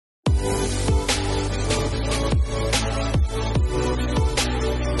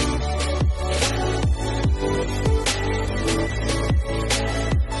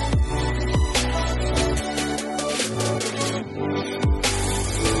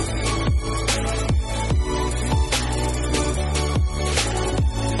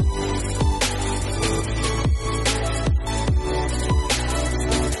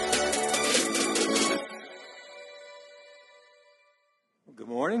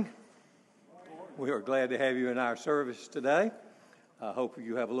We are glad to have you in our service today. I hope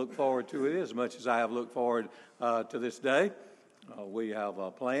you have looked forward to it as much as I have looked forward to this day. We have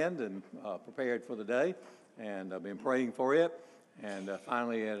planned and prepared for the day, and I've been praying for it, and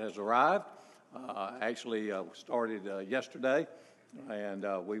finally it has arrived. Actually, started yesterday, and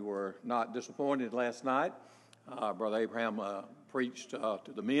we were not disappointed last night. Brother Abraham preached to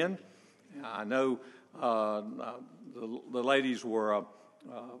the men. I know the ladies were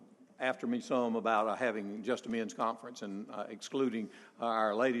after me some about having just a men's conference and excluding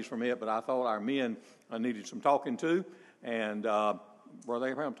our ladies from it, but I thought our men needed some talking to, and Brother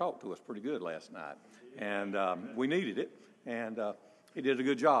Abraham talked to us pretty good last night, and we needed it, and he did a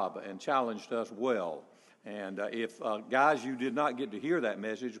good job and challenged us well. And if, guys, you did not get to hear that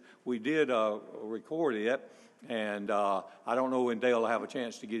message, we did record it, and I don't know when Dale will have a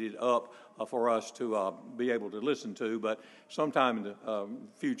chance to get it up for us to be able to listen to, but sometime in the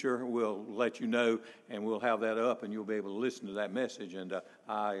future we'll let you know, and we'll have that up, and you'll be able to listen to that message, and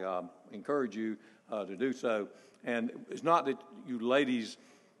I encourage you to do so. And it's not that you ladies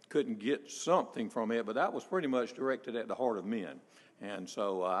couldn't get something from it, but that was pretty much directed at the heart of men, and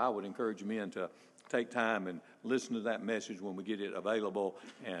so I would encourage men to take time and listen to that message when we get it available,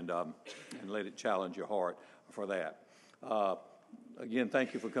 and let it challenge your heart for that. Again,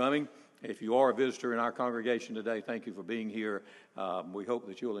 thank you for coming. If you are a visitor in our congregation today, thank you for being here. We hope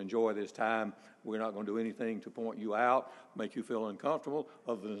that you'll enjoy this time. We're not going to do anything to point you out, make you feel uncomfortable,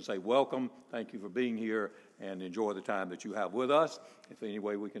 other than say welcome, thank you for being here, and enjoy the time that you have with us. If any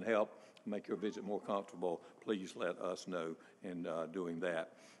way we can help make your visit more comfortable, please let us know in doing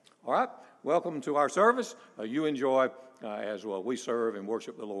that. All right, welcome to our service. You enjoy as well. We serve and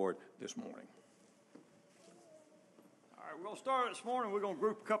worship the Lord this morning. We're going to start this morning. We're going to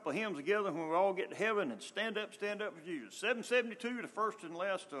group a couple of hymns together when we all get to heaven and stand up with Jesus. 772, the first and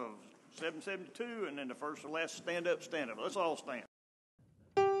last of 772, and then the first and last stand up. Let's all stand.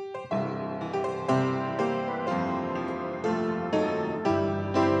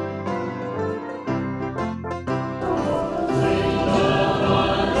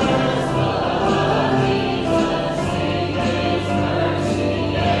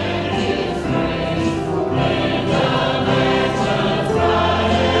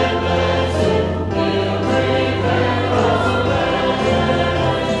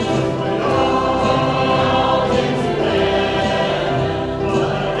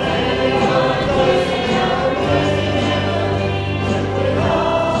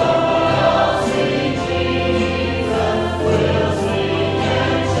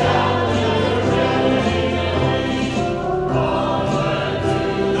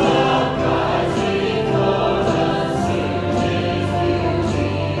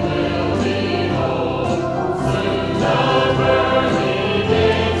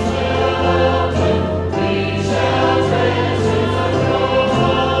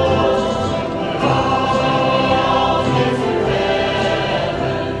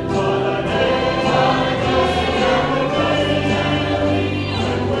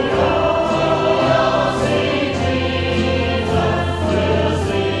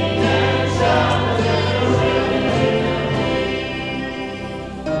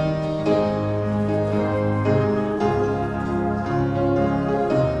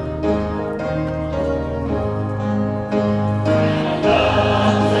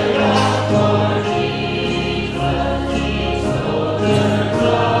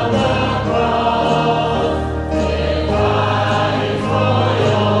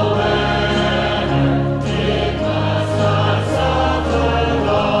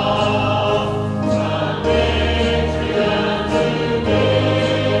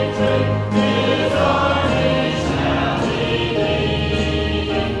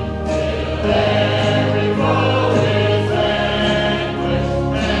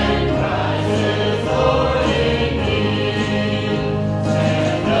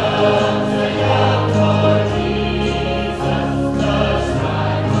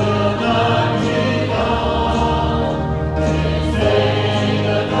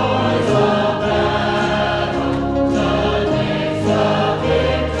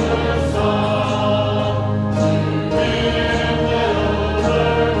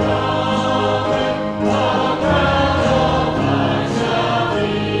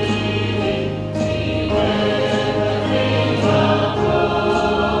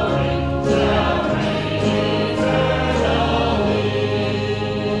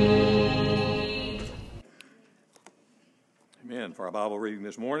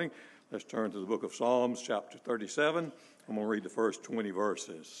 Let's turn to the book of Psalms, chapter 37. I'm going to read the first 20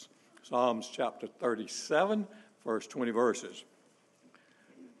 verses. Psalms chapter 37, first 20 verses.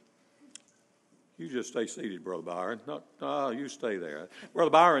 You just stay seated, Brother Byron. You stay there. Brother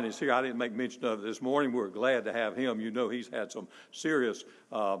Byron is here. I didn't make mention of it this morning. We're glad to have him. You know he's had some serious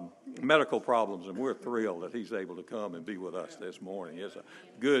medical problems, and we're thrilled that he's able to come and be with us this morning. It's a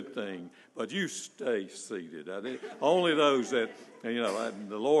good thing. But you stay seated. Only those that, the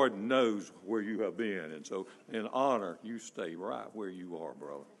Lord knows where you have been. And so in honor, you stay right where you are,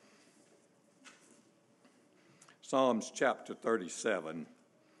 brother. Psalms chapter 37.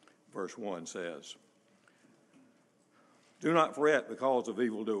 Verse 1 says, "Do not fret because of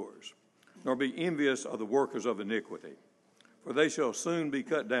evildoers, nor be envious of the workers of iniquity, for they shall soon be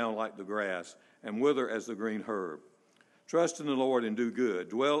cut down like the grass and wither as the green herb. Trust in the Lord and do good.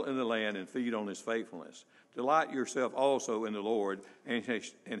 Dwell in the land and feed on his faithfulness. Delight yourself also in the Lord, and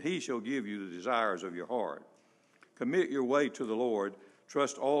he shall give you the desires of your heart. Commit your way to the Lord.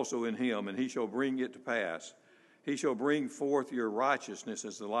 Trust also in him, and he shall bring it to pass. He shall bring forth your righteousness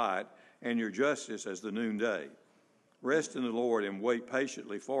as the light, and your justice as the noonday. Rest in the Lord and wait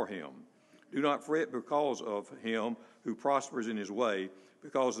patiently for him. Do not fret because of him who prospers in his way,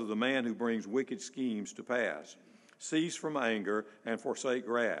 because of the man who brings wicked schemes to pass. Cease from anger and forsake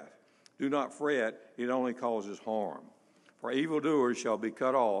wrath. Do not fret, it only causes harm. For evildoers shall be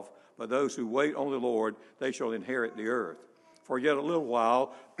cut off, but those who wait on the Lord, they shall inherit the earth. For yet a little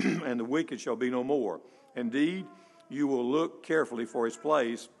while, and the wicked shall be no more. Indeed, you will look carefully for his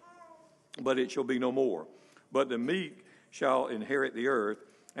place, but it shall be no more. But the meek shall inherit the earth,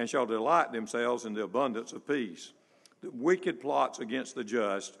 and shall delight themselves in the abundance of peace. The wicked plots against the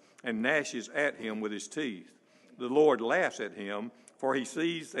just, and gnashes at him with his teeth. The Lord laughs at him, for he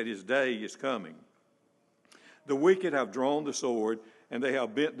sees that his day is coming. The wicked have drawn the sword, and they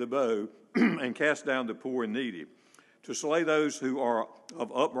have bent the bow, and cast down the poor and needy, to slay those who are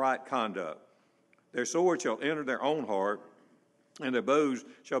of upright conduct. Their sword shall enter their own heart, and their bows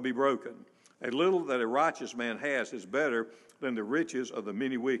shall be broken. A little that a righteous man has is better than the riches of the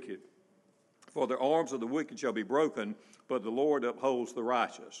many wicked. For the arms of the wicked shall be broken, but the Lord upholds the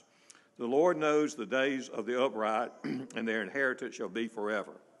righteous. The Lord knows the days of the upright, and their inheritance shall be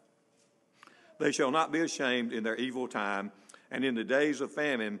forever. They shall not be ashamed in their evil time, and in the days of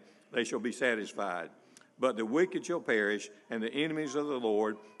famine they shall be satisfied. But the wicked shall perish, and the enemies of the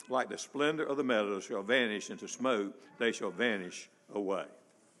Lord, like the splendor of the meadows, shall vanish into smoke. They shall vanish away.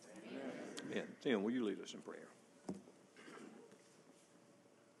 Amen. Tim, will you lead us in prayer?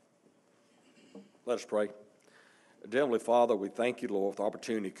 Let us pray. Dear Heavenly Father, we thank you, Lord, for the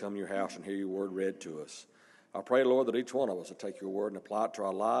opportunity to come to your house and hear your word read to us. I pray, Lord, that each one of us will take your word and apply it to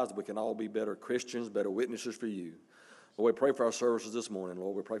our lives, that we can all be better Christians, better witnesses for you. Lord, we pray for our services this morning,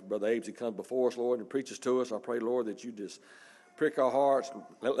 Lord. We pray for Brother Abe as he comes before us, Lord, and preaches to us. I pray, Lord, that you just prick our hearts.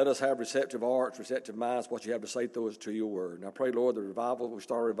 Let us have receptive hearts, receptive minds, what you have to say to us to your word. And I pray, Lord, we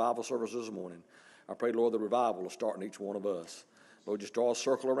start a revival service this morning. I pray, Lord, the revival will start in each one of us. Lord, just draw a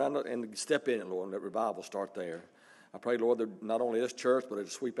circle around it and step in it, Lord, and let revival start there. I pray, Lord, that not only this church, but it'll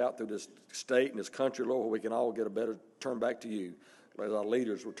sweep out through this state and this country, Lord, where we can all get a better turn back to you. Let our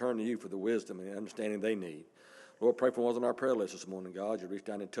leaders return to you for the wisdom and understanding they need. Lord, pray for ones on our prayer list this morning, God. You reach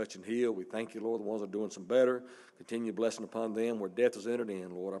down and touch and heal. We thank you, Lord, the ones that are doing some better. Continue blessing upon them where death is entered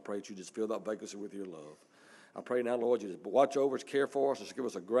in, Lord. I pray that you just fill that vacancy with your love. I pray now, Lord, you just watch over us, care for us, and just give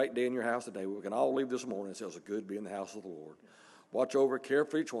us a great day in your house today. We can all leave this morning and say it was a good be in the house of the Lord. Watch over, care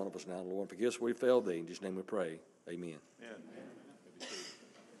for each one of us now, Lord, and forgive us where we failed thee. In Jesus' name we pray. Amen. Amen.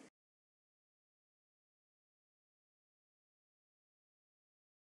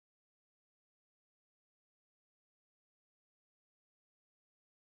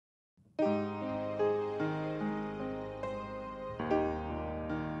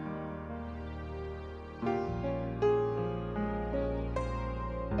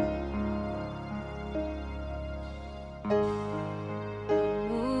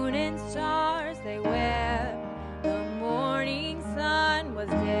 Moon and stars they wept, the morning sun was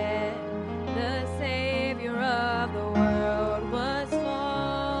dead, the Savior of the world was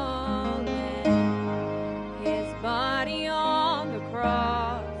fallen. His body on the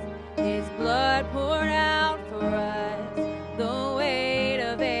cross, his blood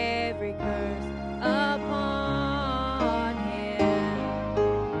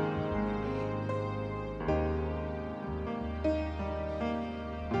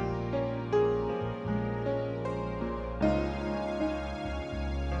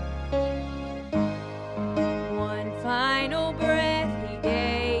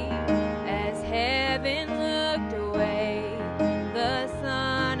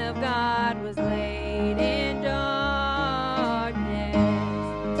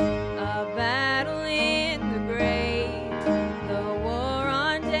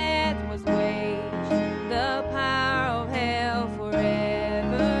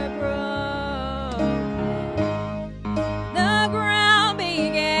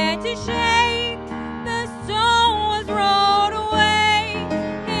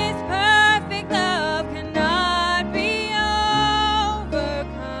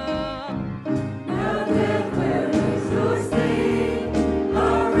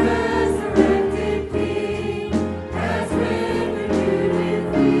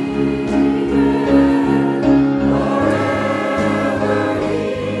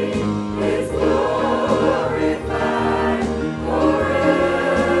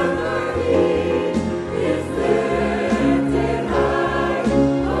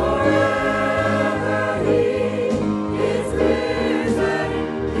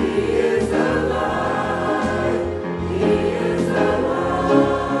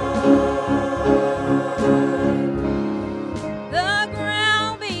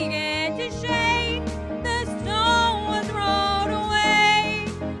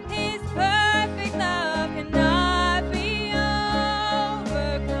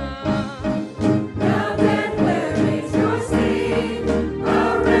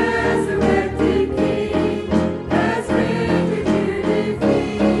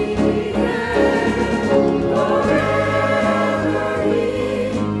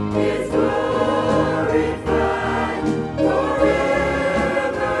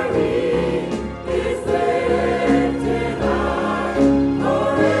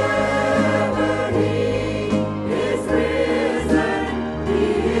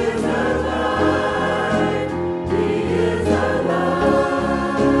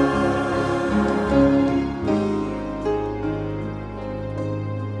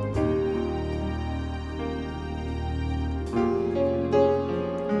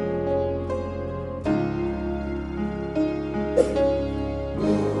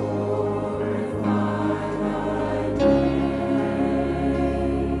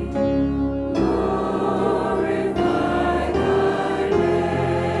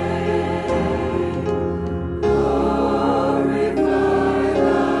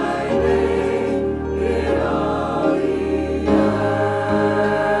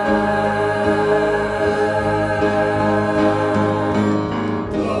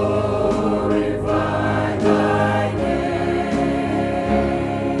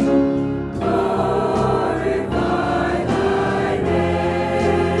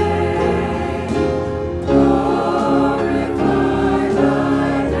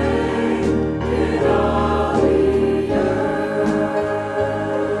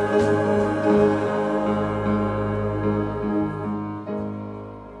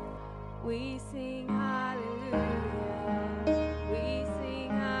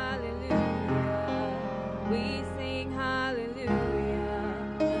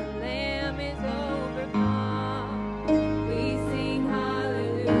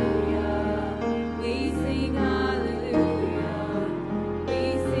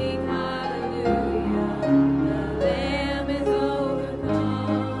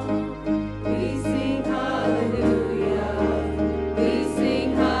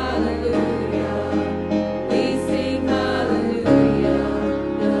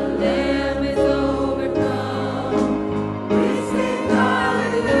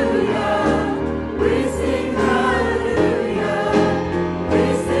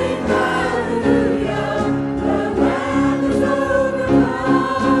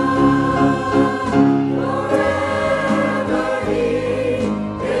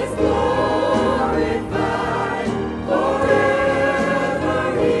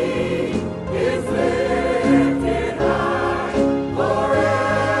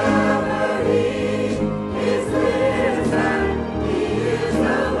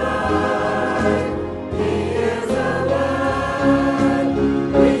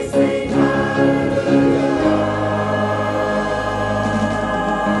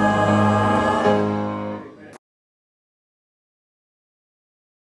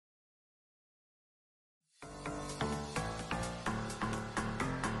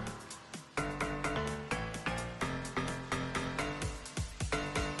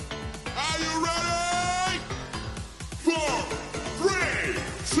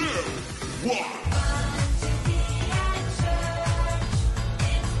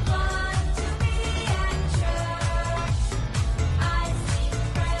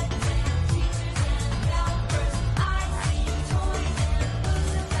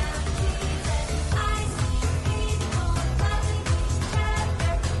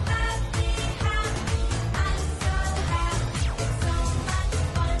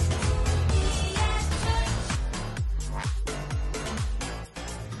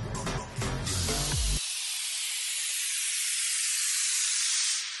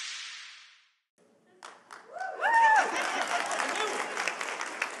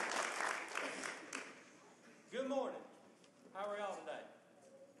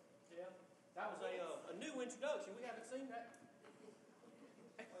introduction. We haven't seen that.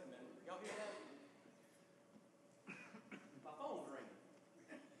 Wait a minute. Y'all hear that? My phone's ringing.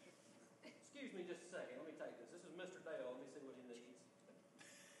 Excuse me just a second. Let me take this. This is Mr. Dale. Let me see what he needs.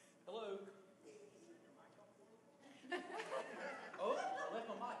 Hello? Oh, I left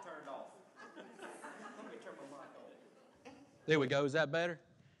my mic turned off. Let me turn my mic on. There we go. Is that better?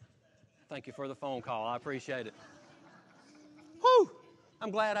 Thank you for the phone call. I appreciate it. Whew!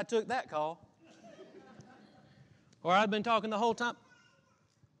 I'm glad I took that call. Or I've been talking the whole time.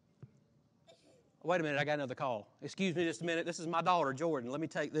 Wait a minute, I got another call. Excuse me just a minute. This is my daughter, Jordan. Let me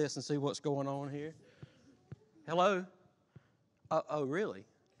take this and see what's going on here. Hello? Oh, really?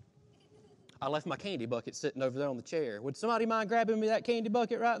 I left my candy bucket sitting over there on the chair. Would somebody mind grabbing me that candy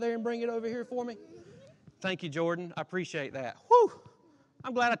bucket right there and bring it over here for me? Thank you, Jordan. I appreciate that. Whew!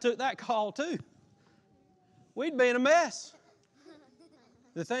 I'm glad I took that call, too. We'd be in a mess.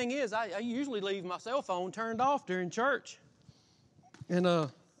 The thing is, I usually leave my cell phone turned off during church. And, well,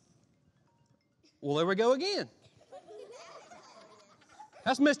 there we go again.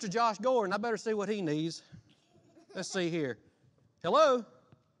 That's Mr. Josh Gordon. I better see what he needs. Let's see here. Hello? Hey,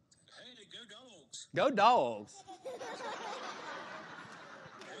 go Dogs. Go Dogs. I don't know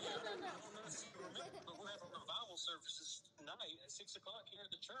if you remember, but we're having revival services tonight at 6 o'clock here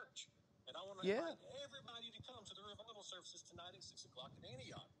at the church. And I want to invite everybody to come to the revival services tonight at 6 o'clock in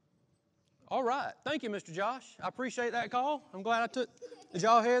Antioch. All right. Thank you, Mr. Josh. I appreciate that call. I'm glad I took... Did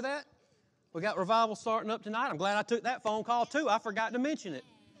y'all hear that? We got revival starting up tonight. I'm glad I took that phone call, too. I forgot to mention it.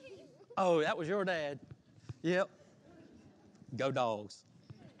 Oh, that was your dad. Yep. Go Dogs.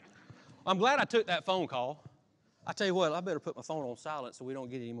 I'm glad I took that phone call. I tell you what, I better put my phone on silent so we don't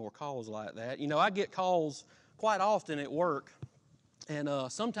get any more calls like that. You know, I get calls quite often at work, and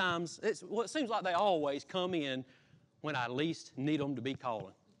sometimes, it seems like they always come in when I least need them to be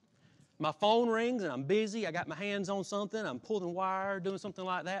calling. My phone rings and I'm busy. I got my hands on something. I'm pulling wire, doing something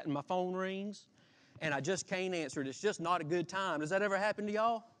like that, and my phone rings, and I just can't answer it. It's just not a good time. Does that ever happen to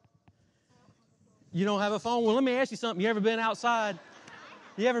y'all? You don't have a phone? Well, let me ask you something. You ever been outside?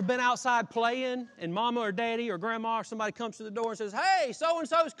 You ever been outside playing, and mama or daddy or grandma or somebody comes to the door and says, hey,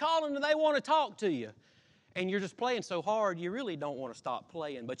 so-and-so's calling and they want to talk to you. And you're just playing so hard, you really don't want to stop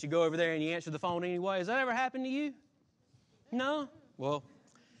playing, but you go over there and you answer the phone anyway. Has that ever happened to you? No? Well,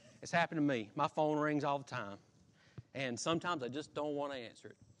 it's happened to me. My phone rings all the time, and sometimes I just don't want to answer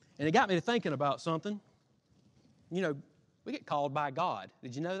it. And it got me to thinking about something. You know, we get called by God.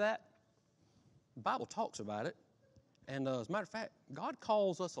 Did you know that? The Bible talks about it. And as a matter of fact, God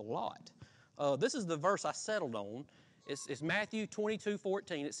calls us a lot. This is the verse I settled on. It's Matthew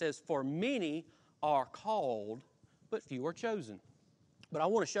 22:14. It says, for many are called, but few are chosen. But I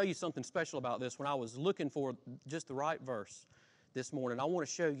want to show you something special about this. When I was looking for just the right verse this morning, I want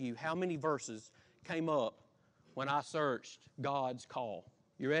to show you how many verses came up when I searched God's call.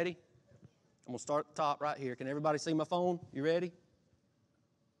 You ready? I'm going to start at the top right here. Can everybody see my phone? You ready?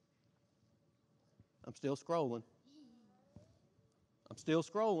 I'm still scrolling. I'm still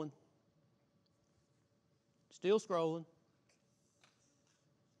scrolling. Still scrolling.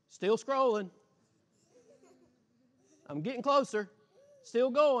 Still scrolling. I'm getting closer. Still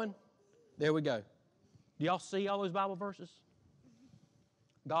going. There we go. Do y'all see all those Bible verses?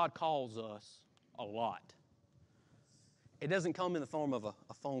 God calls us a lot. It doesn't come in the form of a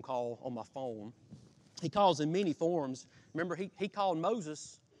phone call on my phone. He calls in many forms. Remember, he called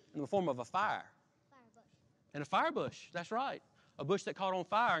Moses in the form of a fire. And a fire bush, that's right. A bush that caught on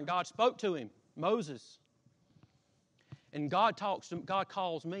fire, and God spoke to him, Moses. And God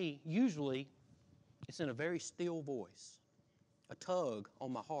calls me, usually it's in a very still voice, a tug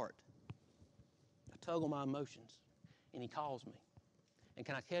on my heart, a tug on my emotions, and he calls me. And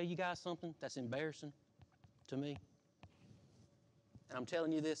can I tell you guys something that's embarrassing to me? And I'm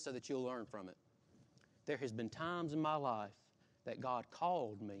telling you this so that you'll learn from it. There has been times in my life that God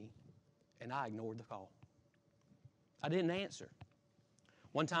called me, and I ignored the call. I didn't answer.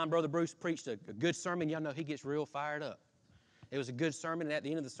 One time, Brother Bruce preached a good sermon. Y'all know he gets real fired up. It was a good sermon, and at the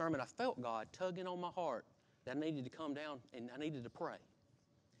end of the sermon, I felt God tugging on my heart that I needed to come down and I needed to pray.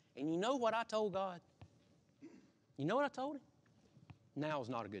 And you know what I told God? You know what I told him? Now is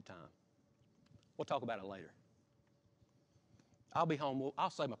not a good time. We'll talk about it later. I'll be home. I'll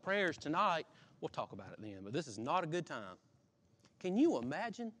say my prayers tonight. We'll talk about it then, but this is not a good time. Can you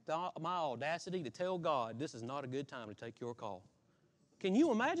imagine my audacity to tell God this is not a good time to take your call? Can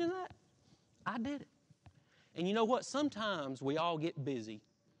you imagine that? I did it. And you know what? Sometimes we all get busy,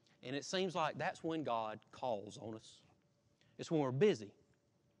 and it seems like that's when God calls on us. It's when we're busy.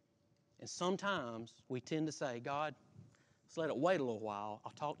 And sometimes we tend to say, God, let's let it wait a little while.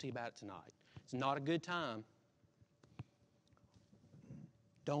 I'll talk to you about it tonight. It's not a good time.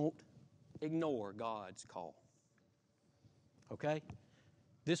 Don't ignore God's call. Okay?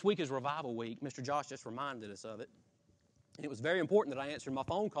 This week is Revival Week. Mr. Josh just reminded us of it. And it was very important that I answered my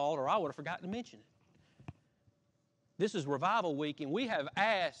phone call or I would have forgotten to mention it. This is Revival Week, and we have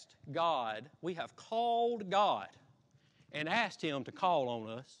asked God, we have called God and asked Him to call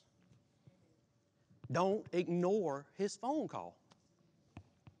on us. Don't ignore His phone call.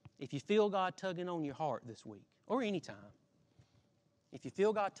 If you feel God tugging on your heart this week, or any time, if you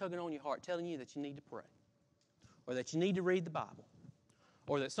feel God tugging on your heart, telling you that you need to pray, or that you need to read the Bible,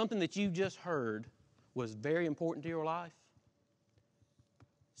 or that something that you just heard was very important to your life,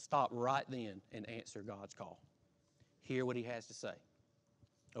 stop right then and answer God's call. Hear what He has to say.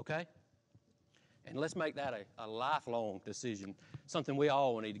 Okay? And let's make that a lifelong decision, something we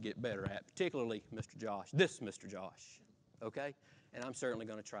all need to get better at, particularly Mr. Josh, this Mr. Josh. Okay? And I'm certainly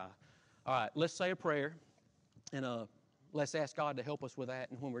going to try. All right, let's say a prayer, and let's ask God to help us with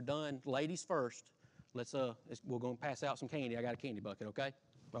that. And when we're done, ladies first, we're going to pass out some candy. I got a candy bucket, okay?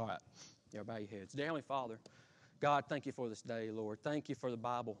 All right. Yeah, bow your heads. Dear Heavenly Father, God, thank you for this day, Lord. Thank you for the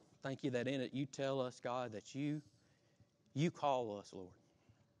Bible. Thank you that in it you tell us, God, that you call us, Lord.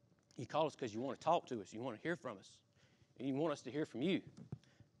 You call us because you want to talk to us. You want to hear from us. And you want us to hear from you.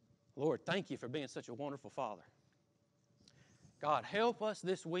 Lord, thank you for being such a wonderful Father. God, help us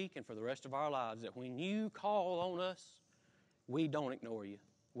this week and for the rest of our lives that when you call on us, we don't ignore you.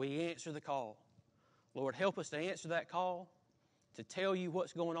 We answer the call. Lord, help us to answer that call, to tell you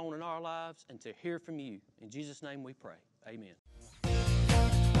what's going on in our lives, and to hear from you. In Jesus' name we pray. Amen.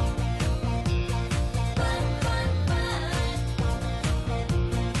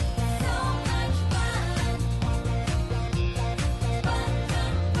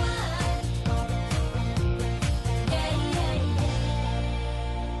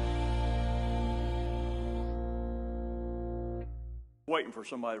 Waiting for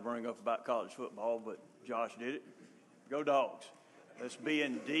somebody to bring up about college football, but Josh did it. Go Dogs. Let's be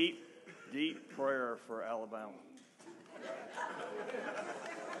in deep, deep prayer for Alabama.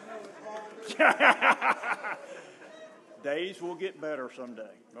 Days will get better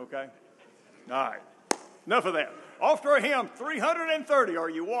someday, okay? All right. Enough of that. Off to our hymn, 330, Are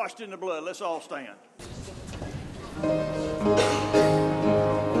You Washed in the Blood? Let's all stand.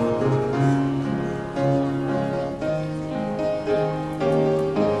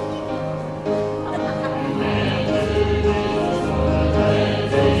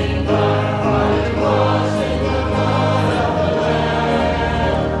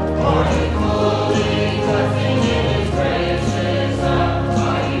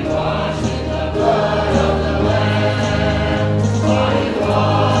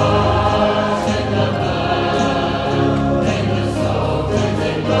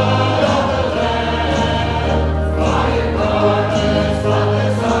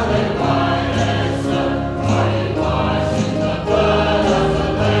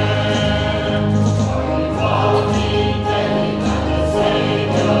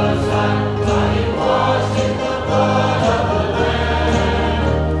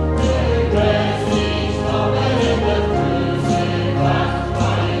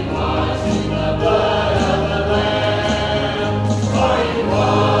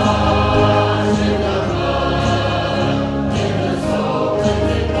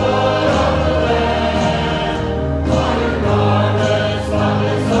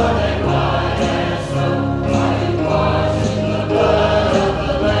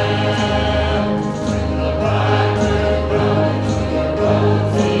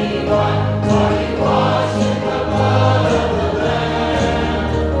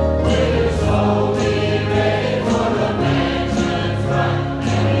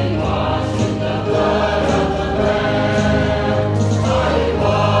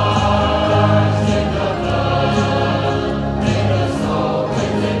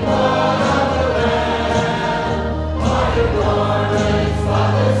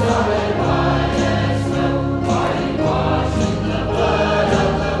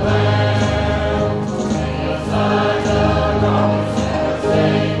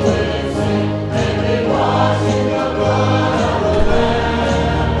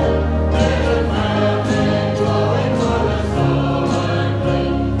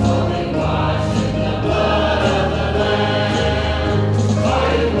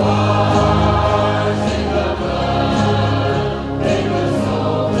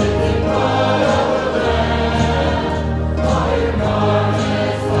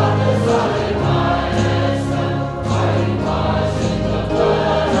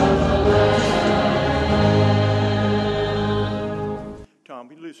 Tom,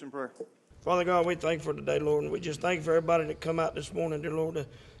 be loose in prayer. Father God, we thank you for today, Lord, and we just thank you for everybody that come out this morning, dear Lord, to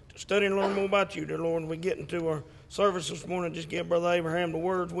study and learn more about you, dear Lord. And we get into our service this morning, just give Brother Abraham the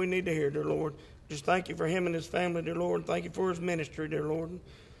words we need to hear, dear Lord. Just thank you for him and his family, dear Lord, and thank you for his ministry, dear Lord. And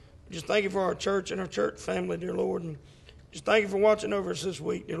just thank you for our church and our church family, dear Lord, and just thank you for watching over us this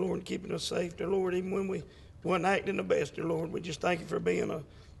week, dear Lord, and keeping us safe, dear Lord, even when we wasn't acting the best, dear Lord. We just thank you for being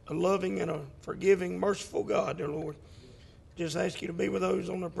a loving and a forgiving, merciful God, dear Lord. Just ask you to be with those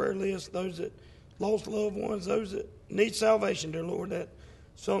on the prayer list, those that lost loved ones, those that need salvation, dear Lord, that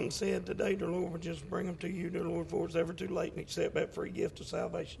something said today, dear Lord, we just bring them to you, dear Lord, before it's ever too late, and accept that free gift of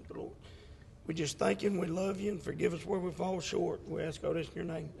salvation, dear Lord. We just thank you and we love you and forgive us where we fall short. We ask all this in your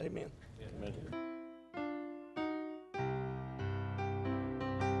name. Amen. Amen.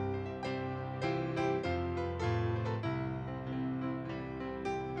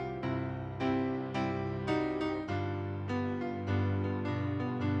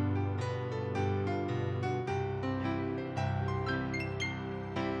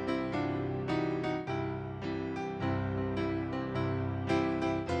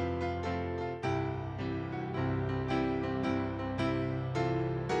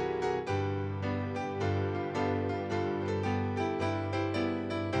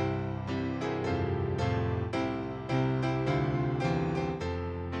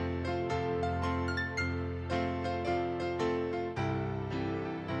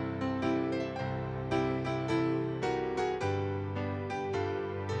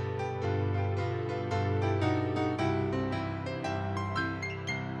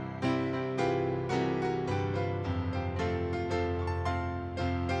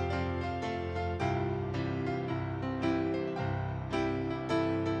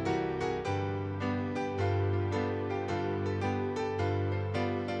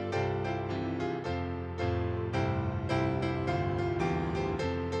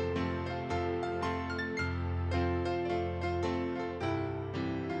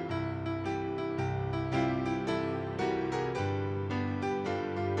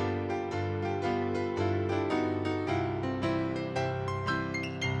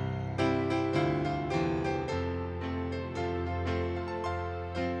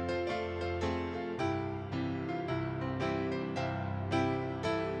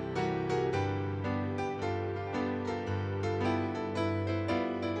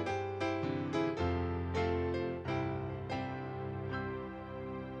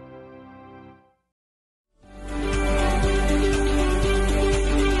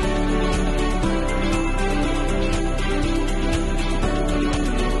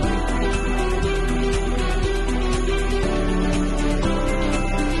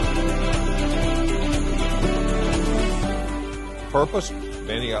 Purpose of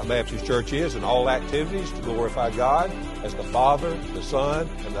Antioch Baptist Church is in all activities to glorify God as the Father, the Son,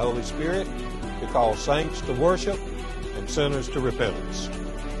 and the Holy Spirit, to call saints to worship and sinners to repentance.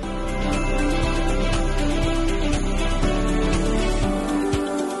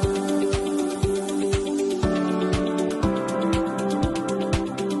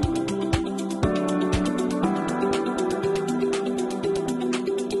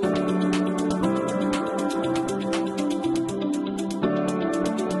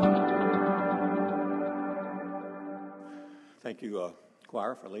 Thank you,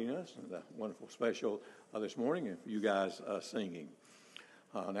 choir, for leading us, and the wonderful special this morning, and for you guys singing.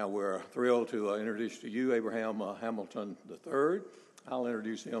 Now we're thrilled to introduce to you Abraham Hamilton III. I'll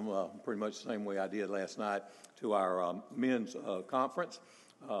introduce him pretty much the same way I did last night to our men's conference.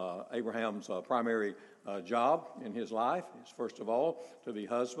 Abraham's primary job in his life is, first of all, to be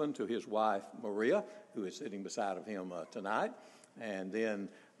husband to his wife, Maria, who is sitting beside of him tonight. And then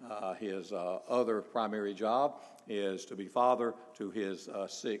his other primary job is to be father to his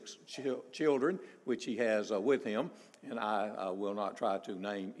 6 children, which he has with him. And I will not try to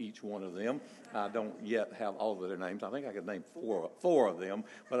name each one of them. I don't yet have all of their names. I think I could name four of them,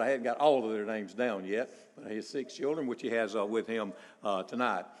 but I hadn't got all of their names down yet. But his 6 children, which he has with him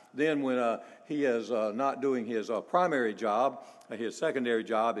tonight. Then when he is not doing his primary job, his secondary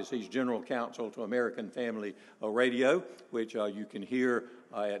job is he's general counsel to American Family Radio, which you can hear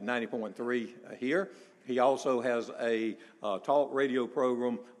at 90.3 here. He also has a talk radio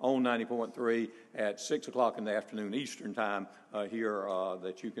program on 90.3 at 6 o'clock in the afternoon Eastern time here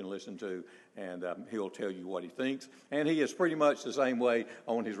that you can listen to, and he'll tell you what he thinks. And he is pretty much the same way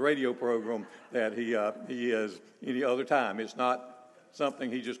on his radio program that he is any other time. It's not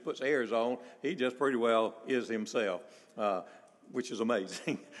something he just puts airs on. He just pretty well is himself, which is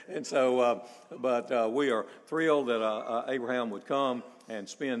amazing. And so, but we are thrilled that Abraham would come and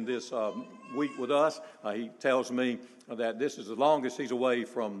spend this week with us. He tells me that this is the longest he's away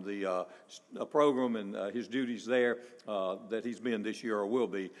from the program and his duties there that he's been this year or will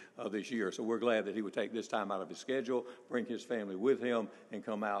be this year. So we're glad that he would take this time out of his schedule, bring his family with him, and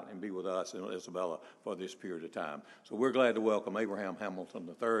come out and be with us and Isabella for this period of time. So we're glad to welcome Abraham Hamilton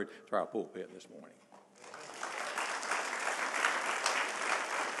III to our pulpit this morning.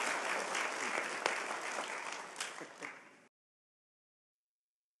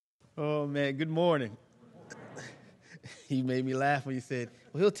 Oh, man, good morning. He made me laugh when he said,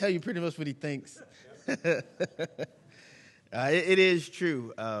 well, he'll tell you pretty much what he thinks. It is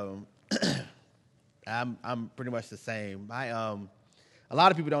true. I'm pretty much the same. A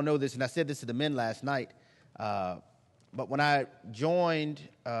lot of people don't know this, and I said this to the men last night, but when I joined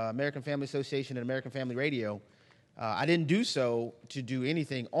American Family Association and American Family Radio, I didn't do so to do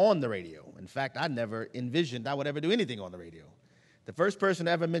anything on the radio. In fact, I never envisioned I would ever do anything on the radio. The first person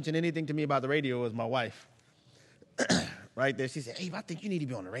to ever mention anything to me about the radio was my wife. Right there, she said, "Hey, I think you need to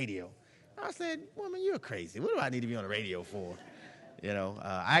be on the radio." I said, "Woman, you're crazy. What do I need to be on the radio for?"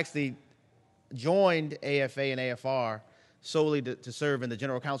 I actually joined AFA and AFR solely to serve in the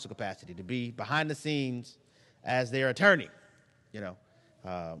general counsel capacity, to be behind the scenes as their attorney,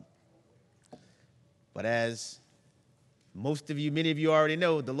 But as many of you already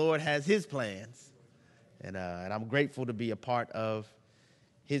know, the Lord has his plans. And I'm grateful to be a part of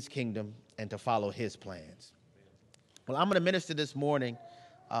his kingdom and to follow his plans. Well, I'm going to minister this morning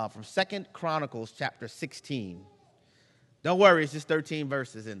from 2 Chronicles chapter 16. Don't worry, it's just 13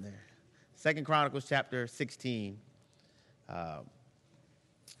 verses in there. 2 Chronicles chapter 16.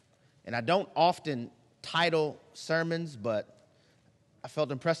 And I don't often title sermons, but I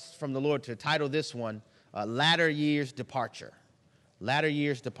felt impressed from the Lord to title this one, Latter Years Departure. Latter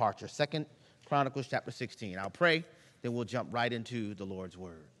Years Departure. 2 Chronicles chapter 16. I'll pray, then we'll jump right into the Lord's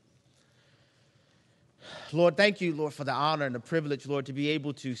word. Lord, thank you, Lord, for the honor and the privilege, Lord, to be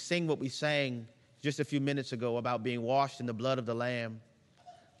able to sing what we sang just a few minutes ago about being washed in the blood of the Lamb.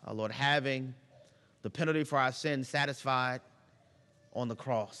 Lord, having the penalty for our sins satisfied on the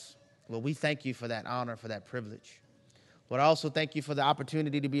cross. Lord, we thank you for that honor, for that privilege. Lord, I also thank you for the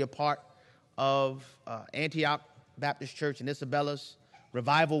opportunity to be a part of Antioch Baptist Church and Isabella's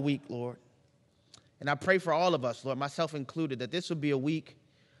Revival Week, Lord. And I pray for all of us, Lord, myself included, that this would be a week,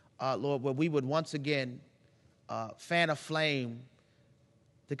 Lord, where we would once again fan a flame,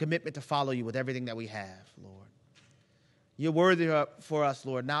 the commitment to follow you with everything that we have, Lord. You're worthy for us,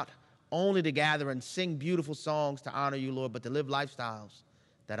 Lord, not only to gather and sing beautiful songs to honor you, Lord, but to live lifestyles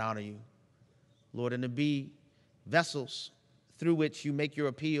that honor you, Lord, and to be vessels through which you make your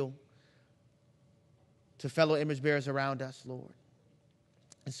appeal to fellow image bearers around us, Lord.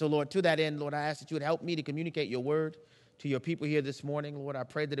 And so, Lord, to that end, Lord, I ask that you would help me to communicate your word to your people here this morning. Lord, I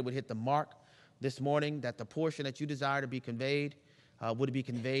pray that it would hit the mark this morning, that the portion that you desire to be conveyed would be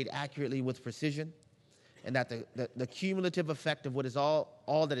conveyed accurately with precision, and that the cumulative effect of what is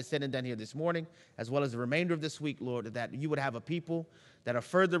all that is said and done here this morning, as well as the remainder of this week, Lord, that you would have a people that are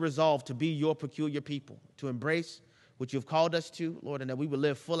further resolved to be your peculiar people, to embrace what you've called us to, Lord, and that we will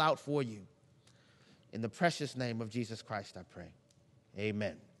live full out for you. In the precious name of Jesus Christ, I pray.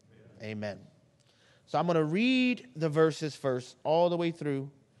 Amen. Amen. So I'm going to read the verses first, all the way through,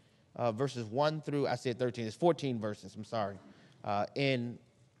 verses 1 through, I said 13, it's 14 verses, I'm sorry, in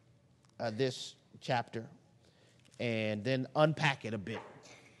this chapter, and then unpack it a bit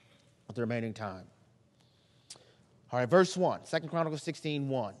with the remaining time. All right, verse 1, 2 Chronicles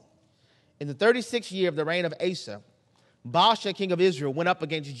 16:1. In the 36th year of the reign of Asa, Baasha, king of Israel, went up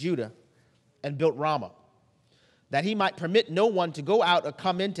against Judah and built Ramah, that he might permit no one to go out or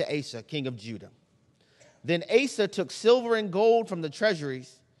come into Asa, king of Judah. Then Asa took silver and gold from the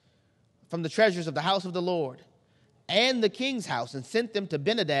treasures of the house of the Lord and the king's house, and sent them to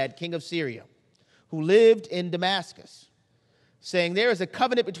Ben-Hadad, king of Syria, who lived in Damascus, saying, "There is a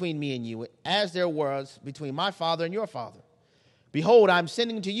covenant between me and you, as there was between my father and your father. Behold, I am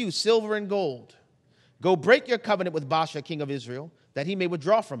sending to you silver and gold. Go break your covenant with Baasha, king of Israel, that he may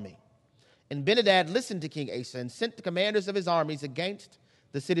withdraw from me." And Ben-Hadad listened to King Asa and sent the commanders of his armies against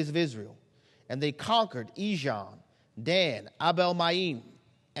the cities of Israel. And they conquered Ijon, Dan, Abel-Maim,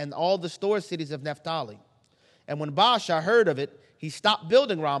 and all the store cities of Naphtali. And when Baasha heard of it, he stopped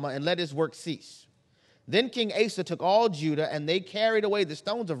building Ramah and let his work cease. Then King Asa took all Judah, and they carried away the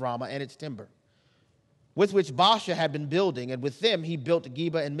stones of Ramah and its timber, with which Baasha had been building, and with them he built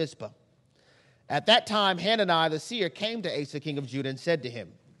Geba and Mizpah. At that time Hanani the seer came to Asa, king of Judah, and said to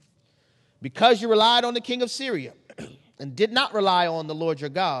him, "Because you relied on the king of Syria and did not rely on the Lord your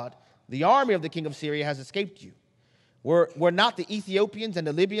God, the army of the king of Syria has escaped you. Were not the Ethiopians and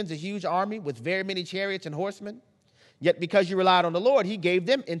the Libyans a huge army with very many chariots and horsemen? Yet because you relied on the Lord, he gave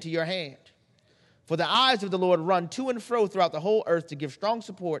them into your hand. For the eyes of the Lord run to and fro throughout the whole earth to give strong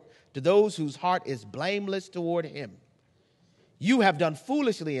support to those whose heart is blameless toward him. You have done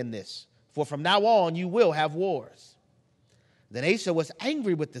foolishly in this, for from now on you will have wars. Then Asa was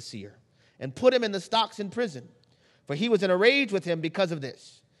angry with the seer and put him in the stocks in prison, for he was in a rage with him because of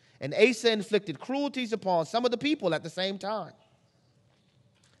this. And Asa inflicted cruelties upon some of the people at the same time.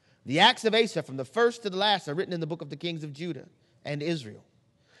 The acts of Asa from the first to the last are written in the book of the kings of Judah and Israel.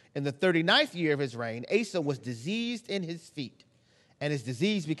 In the 39th year of his reign, Asa was diseased in his feet, and his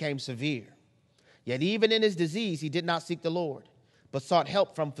disease became severe. Yet even in his disease he did not seek the Lord, but sought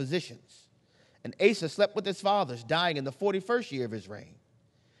help from physicians. And Asa slept with his fathers, dying in the 41st year of his reign.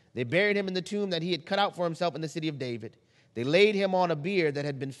 They buried him in the tomb that he had cut out for himself in the city of David. They laid him on a bier that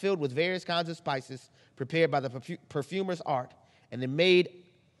had been filled with various kinds of spices prepared by the perfumer's art, and they made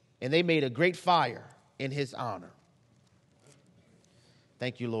a great fire in his honor.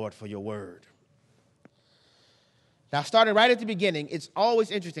 Thank you, Lord, for your word. Now, starting right at the beginning, it's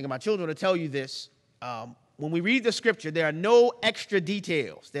always interesting, and my children will tell you this. When we read the scripture, there are no extra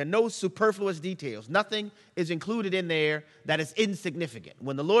details. There are no superfluous details. Nothing is included in there that is insignificant.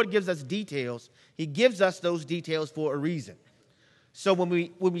 When the Lord gives us details, he gives us those details for a reason. So when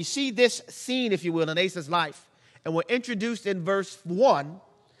we see this scene, if you will, in Asa's life, and we're introduced in verse 1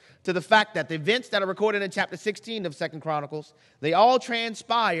 to the fact that the events that are recorded in chapter 16 of 2 Chronicles, they all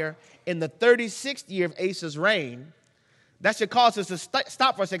transpire in the 36th year of Asa's reign. That should cause us to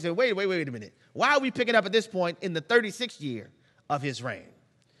stop for a second and say, wait a minute. Why are we picking up at this point in the 36th year of his reign?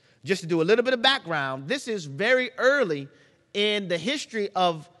 Just to do a little bit of background, this is very early in the history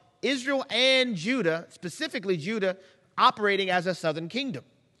of Israel and Judah, specifically Judah, operating as a southern kingdom.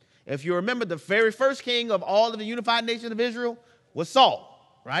 If you remember, the very first king of all of the unified nation of Israel was Saul.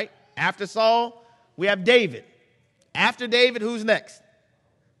 Right? After Saul, we have David. After David, who's next?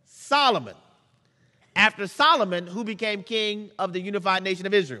 Solomon. After Solomon, who became king of the unified nation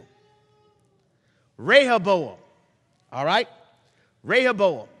of Israel? Rehoboam. All right?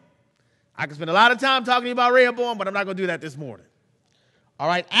 Rehoboam. I can spend a lot of time talking about Rehoboam, but I'm not going to do that this morning. All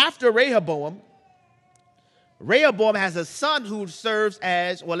right? After Rehoboam, Rehoboam has a son who serves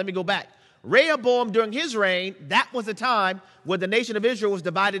as, well, let me go back. Rehoboam, during his reign, that was a time where the nation of Israel was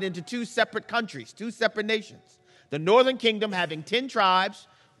divided into two separate countries, two separate nations. The northern kingdom, having 10 tribes,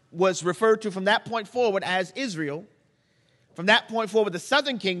 was referred to from that point forward as Israel. From that point forward, the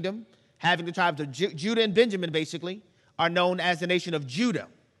southern kingdom, having the tribes of Judah and Benjamin, basically, are known as the nation of Judah.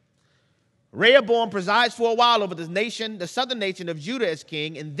 Rehoboam presides for a while over the nation, the southern nation of Judah as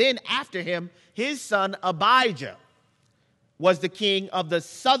king, and then after him, his son Abijah was the king of the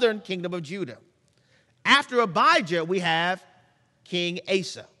southern kingdom of Judah. After Abijah, we have King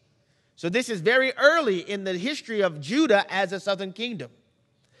Asa. So this is very early in the history of Judah as a southern kingdom.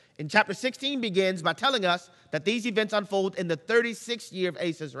 And chapter 16 begins by telling us that these events unfold in the 36th year of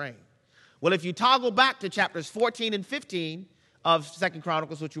Asa's reign. Well, if you toggle back to chapters 14 and 15 of 2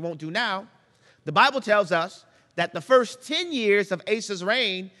 Chronicles, which we won't do now, the Bible tells us that the first 10 years of Asa's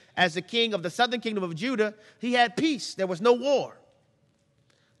reign as the king of the southern kingdom of Judah, he had peace. There was no war.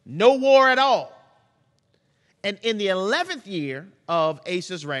 No war at all. And in the 11th year of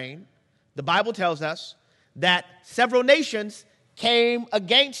Asa's reign, the Bible tells us that several nations came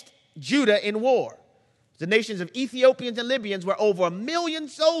against Judah in war. The nations of Ethiopians and Libyans, where over 1 million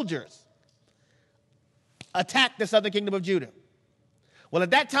soldiers attacked the southern kingdom of Judah. Well,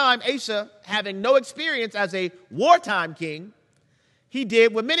 at that time, Asa, having no experience as a wartime king, he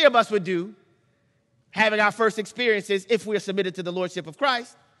did what many of us would do, having our first experiences if we are submitted to the lordship of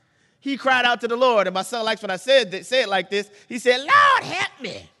Christ. He cried out to the Lord, and my son likes when I say it like this. He said, Lord, help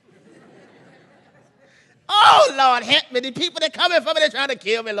me. Oh, Lord, help me. The people that coming for me, they're trying to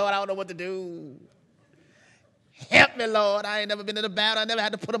kill me, Lord. I don't know what to do. Help me, Lord. I ain't never been in a battle. I never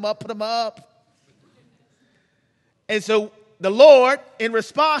had to put them up. And so the Lord, in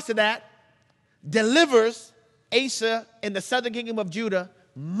response to that, delivers Asa in the southern kingdom of Judah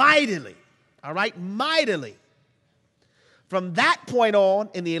mightily. All right, mightily. From that point on,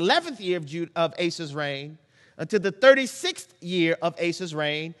 in the 11th year of Asa's reign, until the 36th year of Asa's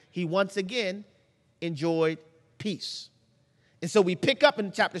reign, he once again enjoyed peace. And so we pick up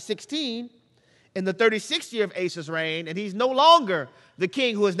in chapter 16, in the 36th year of Asa's reign, and he's no longer the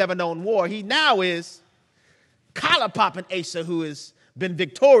king who has never known war. He now is collar-popping Asa, who has been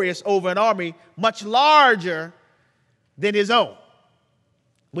victorious over an army much larger than his own,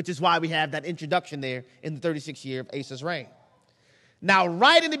 which is why we have that introduction there in the 36th year of Asa's reign. Now,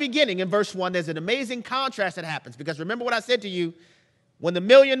 right in the beginning, in verse 1, there's an amazing contrast that happens. Because remember what I said to you, when the 1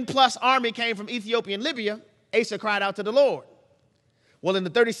 million-plus army came from Ethiopia and Libya, Asa cried out to the Lord. Well, in the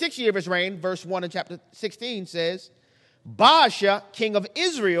 36th year of his reign, verse 1 in chapter 16 says, Baasha, king of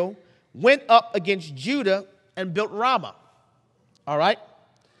Israel, went up against Judah and built Ramah. All right?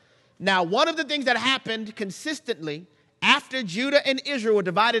 Now, one of the things that happened consistently after Judah and Israel were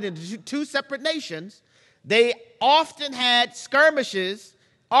divided into two separate nations, they often had skirmishes,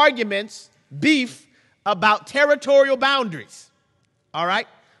 arguments, beef about territorial boundaries. All right?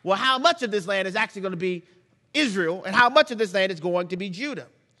 Well, how much of this land is actually going to be Israel and how much of this land is going to be Judah?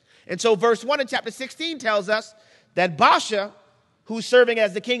 And so verse 1 in chapter 16 tells us that Baasha, who's serving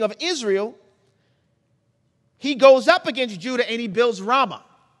as the king of Israel, he goes up against Judah and he builds Ramah.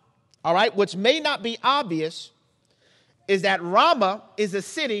 All right? Which may not be obvious is that Ramah is a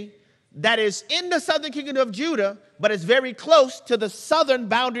city that is in the southern kingdom of Judah, but is very close to the southern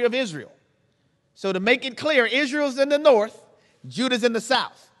boundary of Israel. So to make it clear, Israel's in the north, Judah's in the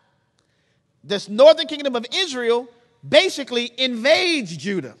south. This northern kingdom of Israel basically invades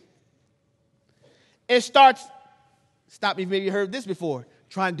Judah. It starts, stop me, maybe you heard this before,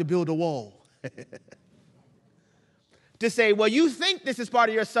 trying to build a wall. To say, well, you think this is part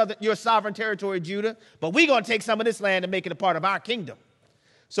of your sovereign territory, Judah, but we're going to take some of this land and make it a part of our kingdom.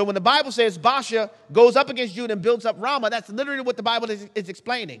 So when the Bible says Baasha goes up against Judah and builds up Ramah, that's literally what the Bible is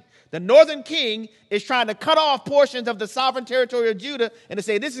explaining. The northern king is trying to cut off portions of the sovereign territory of Judah and to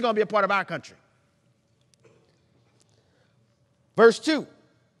say this is going to be a part of our country. Verse 2.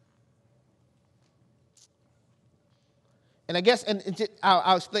 And I guess,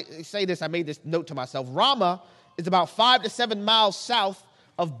 I'll say this, I made this note to myself. Ramah is about 5 to 7 miles south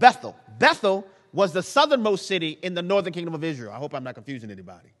of Bethel. Bethel was the southernmost city in the northern kingdom of Israel. I hope I'm not confusing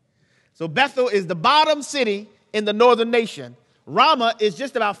anybody. So Bethel is the bottom city in the northern nation. Ramah is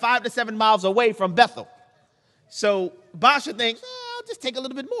just about 5 to 7 miles away from Bethel. So Baasha thinks, I'll just take a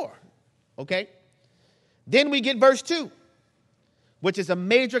little bit more. Okay? Then we get verse 2, which is a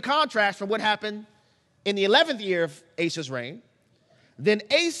major contrast from what happened in the 11th year of Asa's reign. Then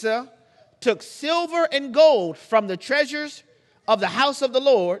Asa took silver and gold from the treasures of the house of the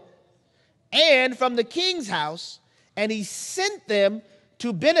Lord and from the king's house, and he sent them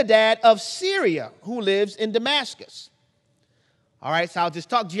to Ben-Hadad of Syria, who lives in Damascus. All right, so I'll just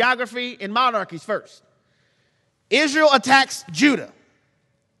talk geography and monarchies first. Israel attacks Judah.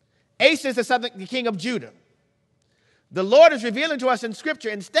 Asa is the king of Judah. The Lord is revealing to us in Scripture,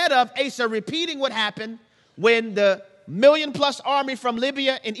 instead of Asa repeating what happened when the 1 million-plus army from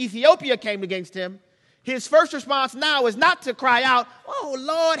Libya and Ethiopia came against him, his first response now is not to cry out, oh,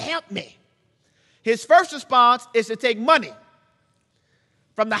 Lord, help me. His first response is to take money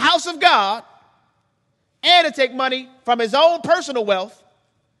from the house of God and to take money from his own personal wealth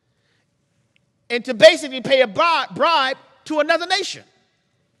and to basically pay a bribe to another nation.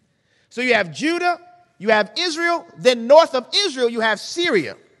 So you have Judah, you have Israel, then north of Israel you have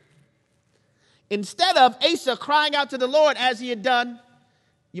Syria. Instead of Asa crying out to the Lord as he had done,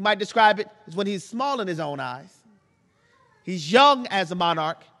 you might describe it as when he's small in his own eyes. He's young as a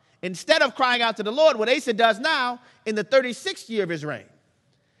monarch. Instead of crying out to the Lord, what Asa does now in the 36th year of his reign,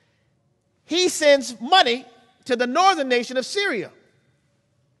 he sends money to the northern nation of Syria.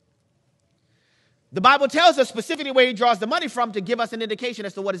 The Bible tells us specifically where he draws the money from to give us an indication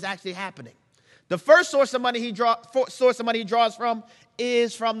as to what is actually happening. The first source of money he draws from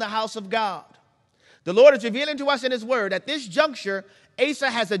is from the house of God. The Lord is revealing to us in his word at this juncture, Asa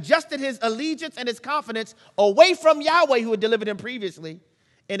has adjusted his allegiance and his confidence away from Yahweh, who had delivered him previously,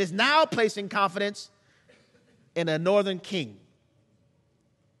 and is now placing confidence in a northern king.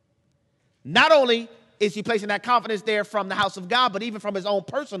 Not only is he placing that confidence there from the house of God, but even from his own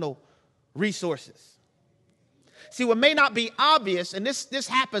personal resources. See, what may not be obvious, and this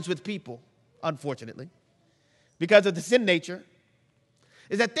happens with people, unfortunately, because of the sin nature,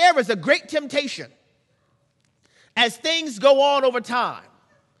 is that there is a great temptation as things go on over time,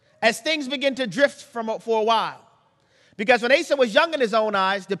 as things begin to drift for a while. Because when Asa was young in his own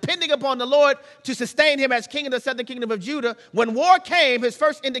eyes, depending upon the Lord to sustain him as king of the southern kingdom of Judah, when war came, his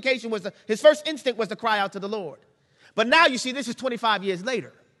first instinct was to cry out to the Lord. But now you see, this is 25 years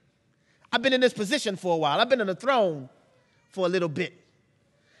later. I've been in this position for a while. I've been on the throne for a little bit.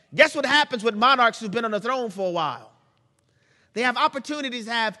 Guess what happens with monarchs who've been on the throne for a while? They have opportunities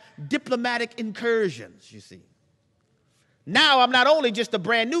to have diplomatic incursions, you see. Now I'm not only just a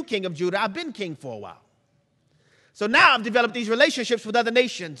brand new king of Judah, I've been king for a while. So now I've developed these relationships with other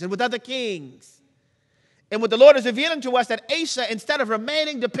nations and with other kings. And what the Lord is revealing to us that Asa, instead of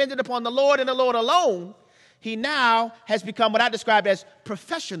remaining dependent upon the Lord and the Lord alone, he now has become what I describe as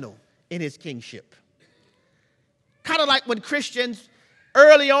professional in his kingship. Kind of like when Christians,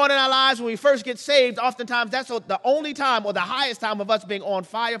 early on in our lives, when we first get saved, oftentimes that's the only time or the highest time of us being on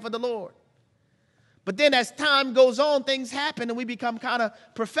fire for the Lord. But then as time goes on, things happen and we become kind of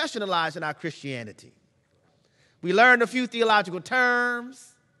professionalized in our Christianity. We learn a few theological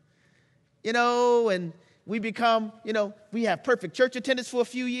terms, and we become, we have perfect church attendance for a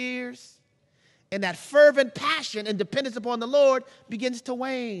few years. And that fervent passion and dependence upon the Lord begins to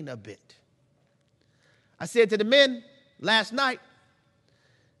wane a bit. I said to the men last night,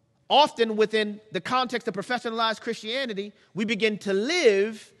 often within the context of professionalized Christianity, we begin to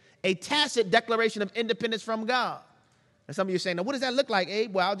live a tacit declaration of independence from God. And some of you are saying, now what does that look like,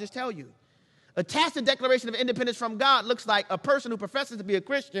 Abe? Well, I'll just tell you. A tacit declaration of independence from God looks like a person who professes to be a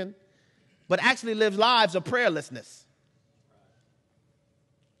Christian, but actually lives lives of prayerlessness.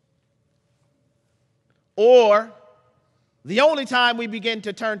 Or the only time we begin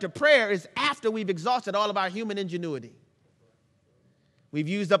to turn to prayer is after we've exhausted all of our human ingenuity. We've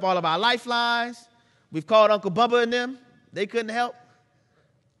used up all of our lifelines. We've called Uncle Bubba and them. They couldn't help.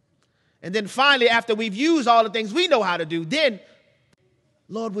 And then finally, after we've used all the things we know how to do, then,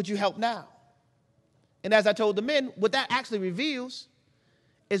 Lord, would you help now? And as I told the men, what that actually reveals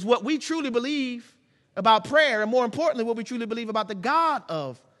is what we truly believe about prayer, and more importantly, what we truly believe about the God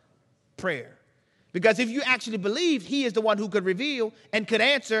of prayer. Because if you actually believe he is the one who could reveal and could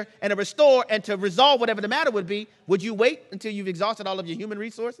answer and to restore and to resolve whatever the matter would be, would you wait until you've exhausted all of your human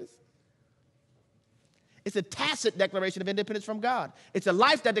resources? It's a tacit declaration of independence from God. It's a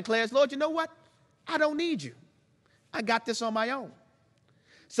life that declares, Lord, you know what? I don't need you. I got this on my own.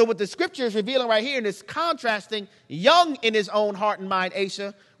 So what the scripture is revealing right here, and it's contrasting young in his own heart and mind,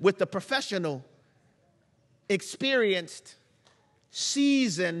 Asa, with the professional, experienced,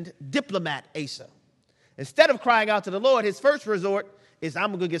 seasoned diplomat, Asa. Instead of crying out to the Lord, his first resort is, I'm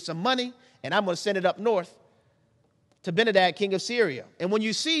going to get some money, and I'm going to send it up north to Ben-Hadad, king of Syria. And when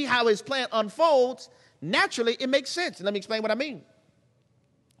you see how his plan unfolds, naturally it makes sense. And let me explain what I mean.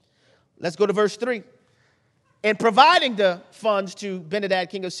 Let's go to verse 3. In providing the funds to Ben-Hadad,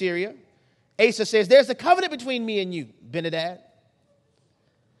 king of Syria, Asa says, there's a covenant between me and you, Ben-Hadad.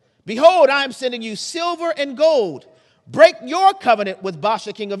 Behold, I am sending you silver and gold. Break your covenant with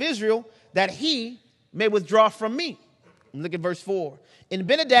Baasha, king of Israel, that he may withdraw from me. And look at verse 4. And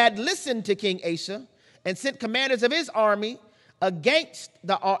Ben-Hadad listened to King Asa and sent commanders of his army against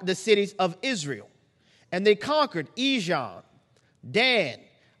the cities of Israel. And they conquered Ijon, Dan,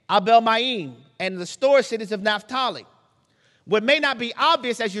 Abel-Maim, and the store cities of Naphtali. What may not be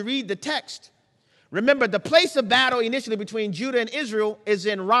obvious as you read the text, remember the place of battle initially between Judah and Israel is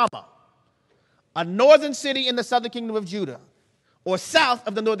in Ramah, a northern city in the southern kingdom of Judah, or south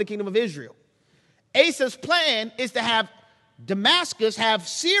of the northern kingdom of Israel. Asa's plan is to have Damascus, have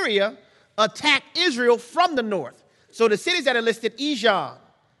Syria attack Israel from the north. So the cities that are listed, Ijon,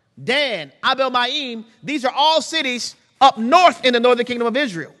 Dan, Abel-Maim, these are all cities up north in the northern kingdom of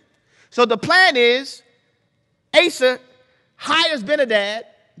Israel. So the plan is Asa hires Ben-Hadad,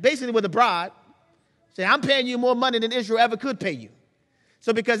 basically with a bribe, saying, I'm paying you more money than Israel ever could pay you.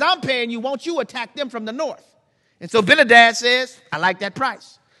 So because I'm paying you, won't you attack them from the north? And so Ben-Hadad says, I like that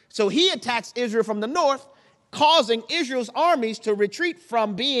price. So he attacks Israel from the north, causing Israel's armies to retreat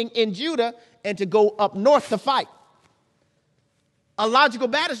from being in Judah and to go up north to fight. A logical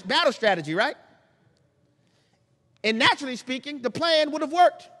battle strategy, right? And naturally speaking, the plan would have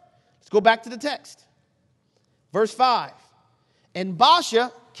worked. Let's go back to the text. Verse 5. And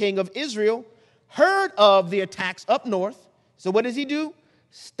Baasha, king of Israel, heard of the attacks up north. So what does he do?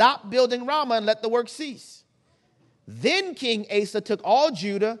 Stop building Ramah and let the work cease. Then King Asa took all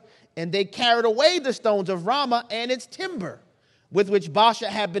Judah, and they carried away the stones of Ramah and its timber, with which Baasha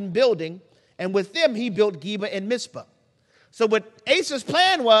had been building, and with them he built Geba and Mizpah. So what Asa's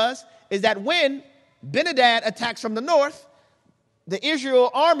plan was, is that when Ben-Hadad attacks from the north, the Israel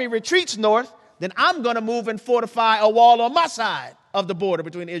army retreats north, then I'm going to move and fortify a wall on my side of the border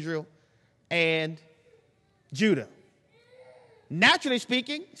between Israel and Judah. Naturally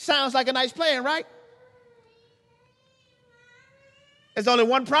speaking, sounds like a nice plan, right? There's only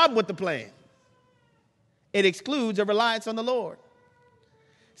one problem with the plan. It excludes a reliance on the Lord.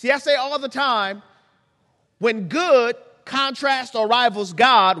 See, I say all the time, when good contrasts or rivals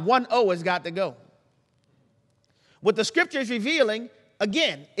God, one O has got to go. What the scripture is revealing,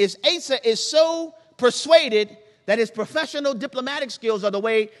 again, is Asa is so persuaded that his professional diplomatic skills are the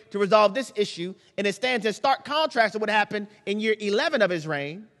way to resolve this issue, and it stands in stark contrast to what happened in year 11 of his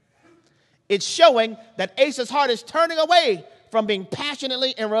reign. It's showing that Asa's heart is turning away from being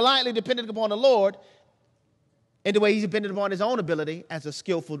passionately and reliantly dependent upon the Lord in the way he's dependent upon his own ability as a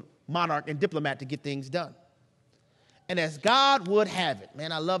skillful monarch and diplomat to get things done. And as God would have it,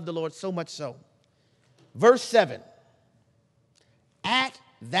 man, I love the Lord so much so. Verse 7, at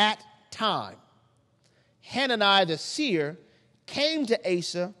that time, Hananiah the seer came to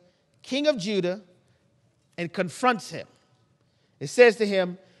Asa, king of Judah, and confronts him. It says to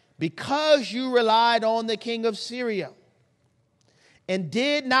him, because you relied on the king of Syria and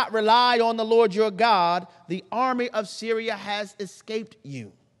did not rely on the Lord your God, the army of Syria has escaped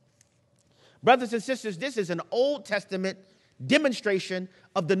you. Brothers and sisters, this is an Old Testament demonstration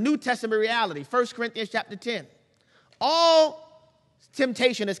of the New Testament reality. 1 Corinthians chapter 10. All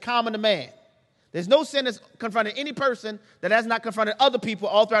temptation is common to man. There's no sin that's confronted any person that has not confronted other people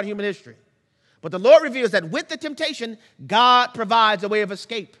all throughout human history. But the Lord reveals that with the temptation, God provides a way of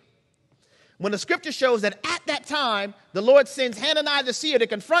escape. When the scripture shows that at that time, the Lord sends Hananiah the seer to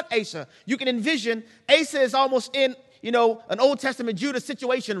confront Asa, you can envision Asa is almost in, an Old Testament Judah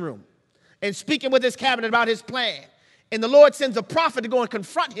situation room and speaking with his cabinet about his plan. And the Lord sends a prophet to go and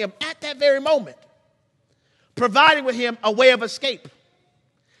confront him at that very moment, providing with him a way of escape,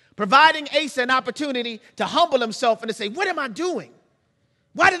 providing Asa an opportunity to humble himself and to say, what am I doing?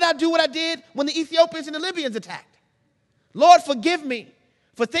 Why did I do what I did when the Ethiopians and the Libyans attacked? Lord, forgive me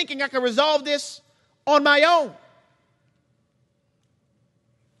for thinking I can resolve this on my own.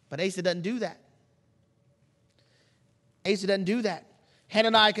 But Asa doesn't do that. Asa doesn't do that.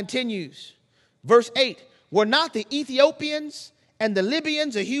 Hananiah continues. Verse 8, were not the Ethiopians and the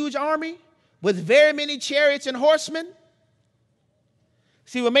Libyans a huge army with very many chariots and horsemen?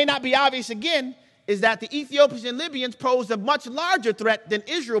 See, what may not be obvious again is that the Ethiopians and Libyans posed a much larger threat than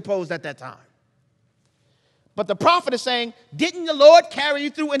Israel posed at that time. But the prophet is saying, didn't the Lord carry you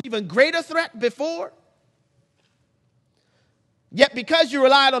through an even greater threat before? Yet because you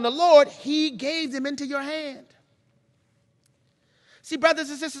relied on the Lord, he gave them into your hand. See, brothers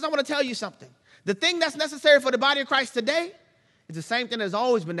and sisters, I want to tell you something. The thing that's necessary for the body of Christ today is the same thing that has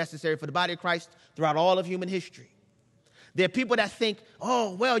always been necessary for the body of Christ throughout all of human history. There are people that think,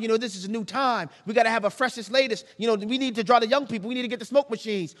 oh, well, this is a new time. We got to have a freshest, latest. We need to draw the young people. We need to get the smoke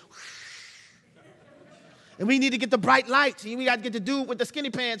machines. And we need to get the bright lights. And we got to get the dude with the skinny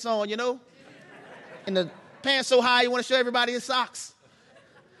pants on, And the pants so high, you want to show everybody his socks.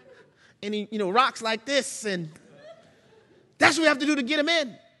 And he, rocks like this. And that's what we have to do to get him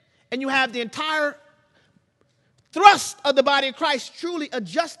in. And you have the entire thrust of the body of Christ truly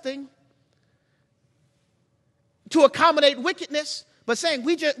adjusting to accommodate wickedness, but saying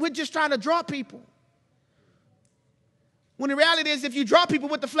we're just trying to draw people. When the reality is, if you draw people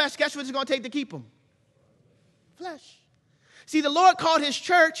with the flesh, guess what it's going to take to keep them? Flesh. See, the Lord called his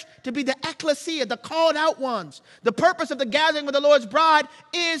church to be the ecclesia, the called out ones. The purpose of the gathering of the Lord's bride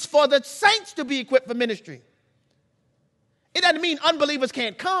is for the saints to be equipped for ministry. It doesn't mean unbelievers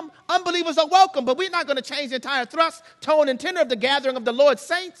can't come. Unbelievers are welcome, but we're not going to change the entire thrust, tone, and tenor of the gathering of the Lord's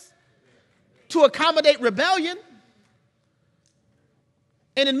saints to accommodate rebellion.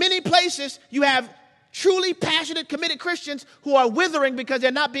 And in many places, you have truly passionate, committed Christians who are withering because they're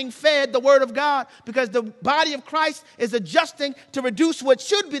not being fed the word of God, because the body of Christ is adjusting to reduce what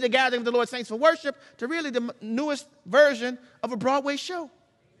should be the gathering of the Lord's saints for worship to really the newest version of a Broadway show.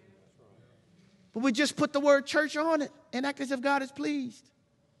 But we just put the word church on it and act as if God is pleased.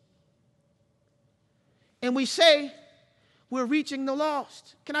 And we say we're reaching the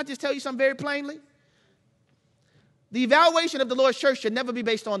lost. Can I just tell you something very plainly? The evaluation of the Lord's church should never be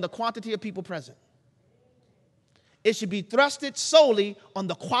based on the quantity of people present. It should be thrusted solely on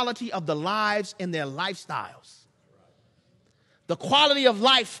the quality of the lives and their lifestyles. The quality of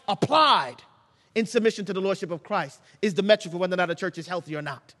life applied in submission to the lordship of Christ is the metric for whether or not a church is healthy or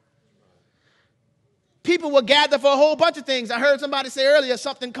not. People will gather for a whole bunch of things. I heard somebody say earlier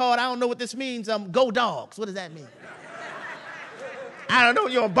something called, I don't know what this means, go dogs. What does that mean? I don't know,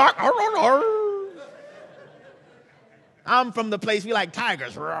 you're going to bark. I'm from the place we like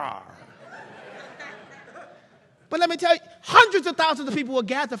tigers. Roar. But let me tell you, hundreds of thousands of people will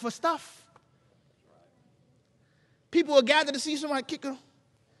gather for stuff. People will gather to see somebody kick a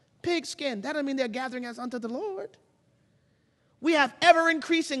pig skin. That doesn't mean they're gathering as unto the Lord. We have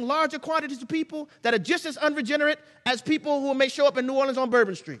ever-increasing larger quantities of people that are just as unregenerate as people who may show up in New Orleans on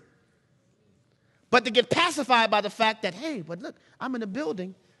Bourbon Street. But they get pacified by the fact that, hey, but look, I'm in a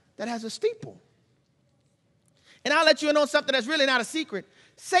building that has a steeple. And I'll let you in on something that's really not a secret.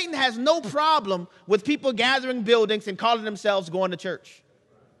 Satan has no problem with people gathering buildings and calling themselves going to church.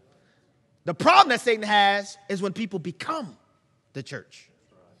 The problem that Satan has is when people become the church.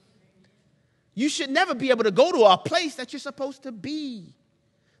 You should never be able to go to a place that you're supposed to be,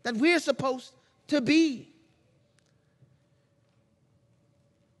 that we're supposed to be.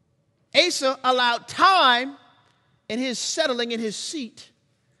 Asa allowed time and his settling in his seat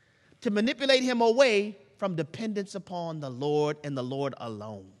to manipulate him away from dependence upon the Lord and the Lord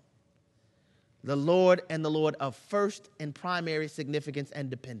alone. The Lord and the Lord of first and primary significance and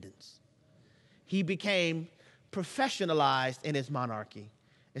dependence. He became professionalized in his monarchy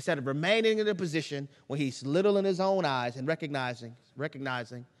instead of remaining in a position where he's little in his own eyes and recognizing,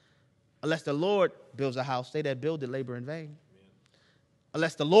 unless the Lord builds a house, they that build it labor in vain.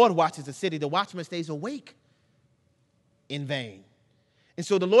 Unless the Lord watches the city, the watchman stays awake in vain. And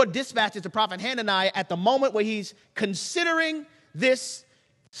so the Lord dispatches the prophet Hananiah at the moment where he's considering this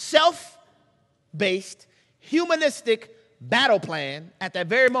self-based, humanistic battle plan. At that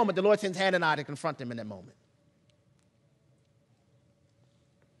very moment, the Lord sends Hananiah to confront him in that moment,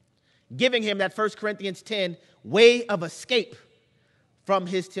 giving him that 1 Corinthians 10 way of escape from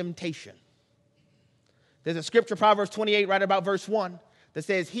his temptation. There's a scripture, Proverbs 28, right about verse 1, that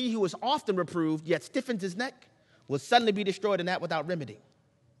says, he who is often reproved, yet stiffens his neck, will suddenly be destroyed, and that without remedy.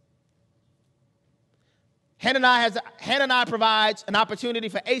 Hananiah provides an opportunity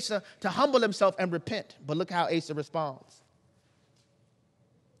for Asa to humble himself and repent. But look how Asa responds.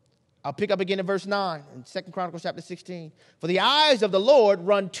 I'll pick up again in verse 9 in 2 Chronicles chapter 16. For the eyes of the Lord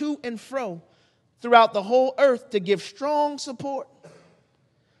run to and fro throughout the whole earth to give strong support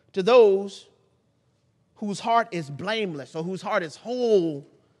to those whose heart is blameless or whose heart is whole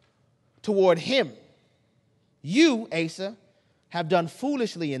toward him. You, Asa, have done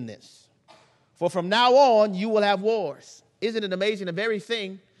foolishly in this. For from now on, you will have wars. Isn't it amazing? The very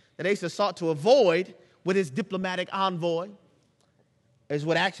thing that Asa sought to avoid with his diplomatic envoy is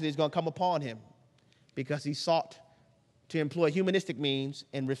what actually is going to come upon him, because he sought to employ humanistic means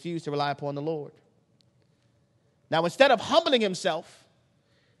and refused to rely upon the Lord. Now, instead of humbling himself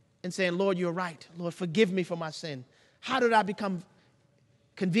and saying, Lord, you're right. Lord, forgive me for my sin. How did I become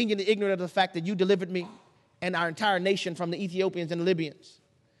conveniently ignorant of the fact that you delivered me and our entire nation from the Ethiopians and the Libyans?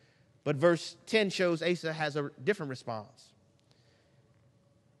 But verse 10 shows Asa has a different response.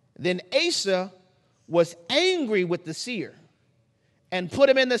 Then Asa was angry with the seer and put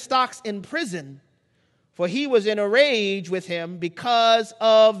him in the stocks in prison, for he was in a rage with him because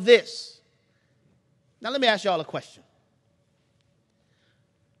of this. Now let me ask y'all a question.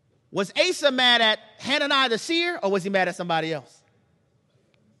 Was Asa mad at Hananiah the seer, or was he mad at somebody else?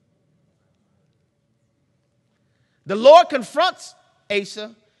 The Lord confronts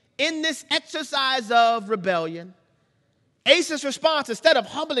Asa in this exercise of rebellion. Asa's response, instead of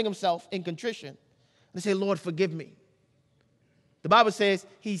humbling himself in contrition and say, Lord, forgive me, the Bible says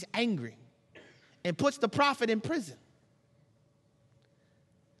he's angry and puts the prophet in prison.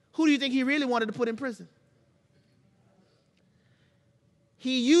 Who do you think he really wanted to put in prison?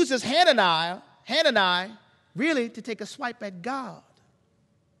 He uses Hananiah really to take a swipe at God.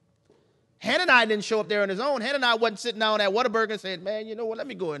 Hananiah didn't show up there on his own. Hananiah wasn't sitting down at Whataburger and saying, man, you know what, let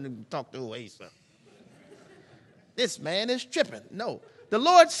me go in and talk to Asa. This man is tripping. No, the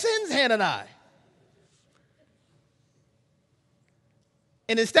Lord sends Hananiah.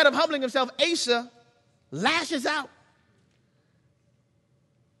 And instead of humbling himself, Asa lashes out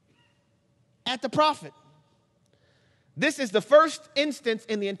at the prophet. This is the first instance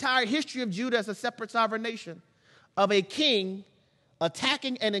in the entire history of Judah as a separate sovereign nation of a king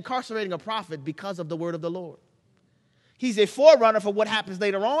attacking and incarcerating a prophet because of the word of the Lord. He's a forerunner for what happens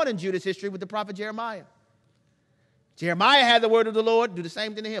later on in Judah's history with the prophet Jeremiah. Jeremiah had the word of the Lord, do the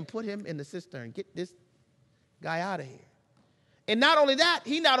same thing to him, put him in the cistern, get this guy out of here. And not only that,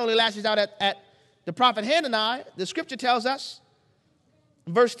 he not only lashes out at the prophet Hananiah, the scripture tells us,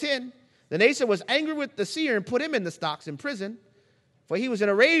 verse 10, then Asa was angry with the seer and put him in the stocks in prison, for he was in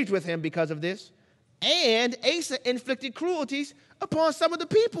a rage with him because of this. And Asa inflicted cruelties upon some of the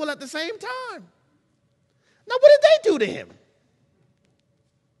people at the same time. Now, what did they do to him?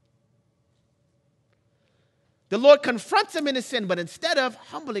 The Lord confronts him in his sin, but instead of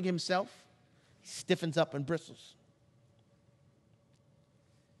humbling himself, he stiffens up and bristles.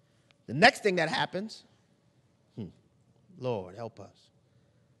 The next thing that happens, Lord, help us.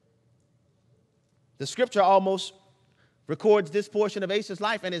 The scripture almost records this portion of Asa's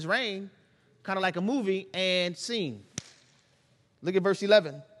life and his reign kind of like a movie and scene. Look at verse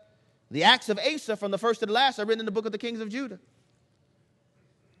 11. The acts of Asa from the first to the last are written in the book of the kings of Judah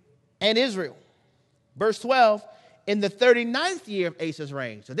and Israel. Verse 12, in the 39th year of Asa's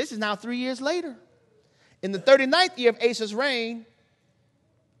reign. So this is now 3 years later. In the 39th year of Asa's reign,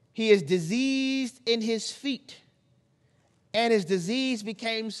 he is diseased in his feet, and his disease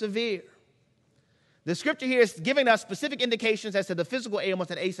became severe. The scripture here is giving us specific indications as to the physical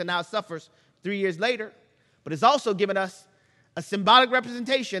ailments that Asa now suffers 3 years later, but it's also giving us a symbolic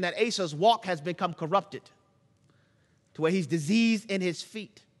representation that Asa's walk has become corrupted to where he's diseased in his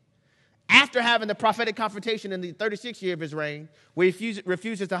feet. After having the prophetic confrontation in the 36th year of his reign, where he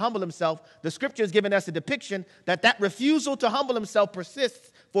refuses to humble himself, the scripture has given us a depiction that refusal to humble himself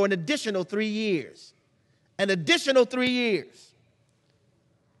persists for an additional 3 years. An additional 3 years.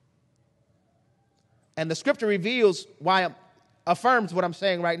 And the scripture reveals affirms what I'm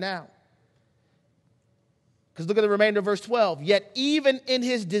saying right now. Because look at the remainder of verse 12. Yet even in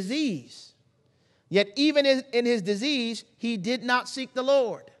his disease, he did not seek the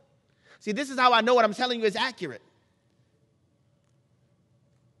Lord. See, this is how I know what I'm telling you is accurate.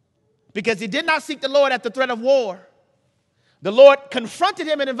 Because he did not seek the Lord at the threat of war. The Lord confronted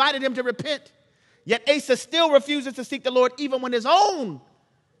him and invited him to repent. Yet Asa still refuses to seek the Lord even when his own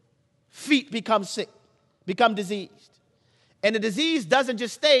feet become sick, become diseased. And the disease doesn't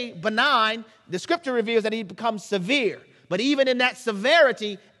just stay benign. The scripture reveals that he becomes severe. But even in that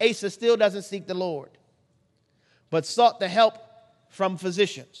severity, Asa still doesn't seek the Lord, but sought the help from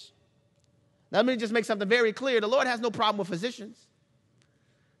physicians. Now, let me just make something very clear. The Lord has no problem with physicians.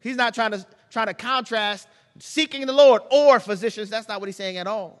 He's not trying to contrast seeking the Lord or physicians. That's not what he's saying at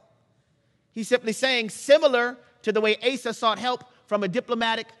all. He's simply saying, similar to the way Asa sought help from a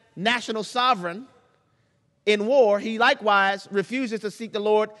diplomatic national sovereign in war, he likewise refuses to seek the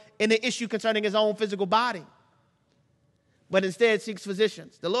Lord in the issue concerning his own physical body, but instead seeks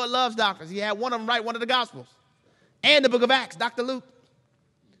physicians. The Lord loves doctors. He had one of them write one of the Gospels and the book of Acts, Dr. Luke.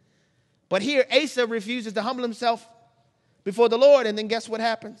 But here, Asa refuses to humble himself before the Lord, and then guess what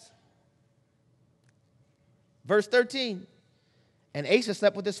happens? Verse 13, and Asa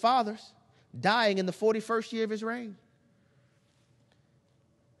slept with his fathers, dying in the 41st year of his reign.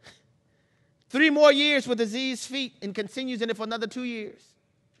 3 more years with diseased feet, and continues in it for another 2 years.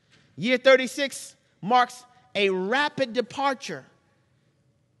 Year 36 marks a rapid departure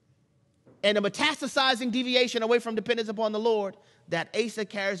and a metastasizing deviation away from dependence upon the Lord that Asa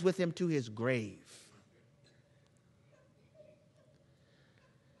carries with him to his grave.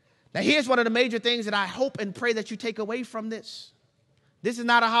 Now, here's one of the major things that I hope and pray that you take away from this. This is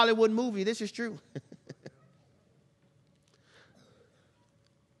not a Hollywood movie. This is true.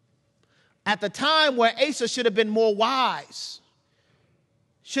 At the time where Asa should have been more wise,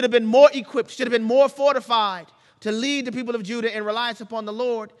 should have been more equipped, should have been more fortified to lead the people of Judah in reliance upon the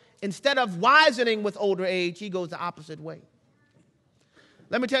Lord, instead of wisening with older age, he goes the opposite way.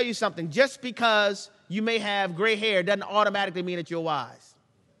 Let me tell you something. Just because you may have gray hair doesn't automatically mean that you're wise.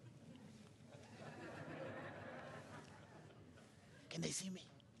 Can they see me?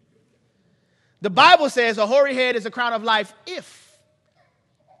 The Bible says a hoary head is a crown of life if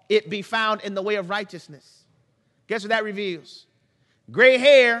it be found in the way of righteousness. Guess what that reveals? Gray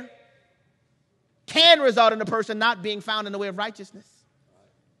hair can result in a person not being found in the way of righteousness.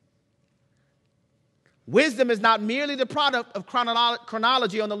 Wisdom is not merely the product of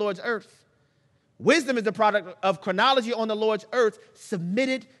chronology on the Lord's earth. Wisdom is the product of chronology on the Lord's earth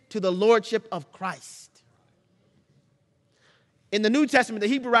submitted to the lordship of Christ. In the New Testament, the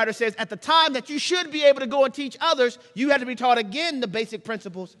Hebrew writer says, at the time that you should be able to go and teach others, you had to be taught again the basic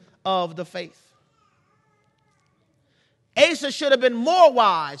principles of the faith. Asa should have been more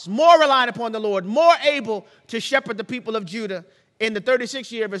wise, more reliant upon the Lord, more able to shepherd the people of Judah in the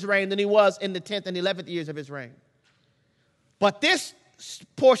 36th year of his reign than he was in the 10th and 11th years of his reign. But this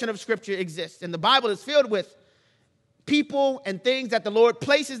portion of Scripture exists, and the Bible is filled with people and things that the Lord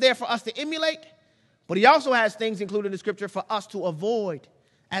places there for us to emulate, but he also has things included in the Scripture for us to avoid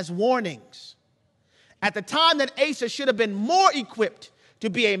as warnings. At the time that Asa should have been more equipped to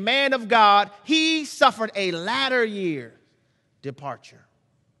be a man of God, he suffered a latter year departure.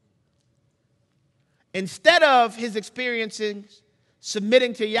 Instead of his experiencing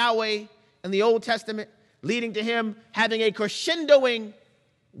submitting to Yahweh in the Old Testament, leading to him having a crescendoing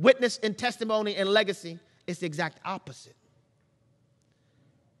witness and testimony and legacy, it's the exact opposite.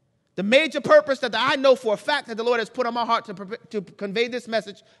 The major purpose that I know for a fact that the Lord has put on my heart to convey this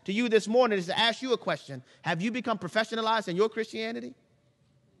message to you this morning is to ask you a question. Have you become professionalized in your Christianity?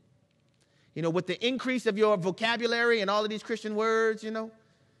 You know, with the increase of your vocabulary and all of these Christian words,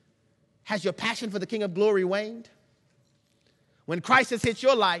 has your passion for the King of Glory waned? When Christ has hit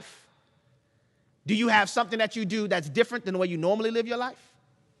your life, do you have something that you do that's different than the way you normally live your life?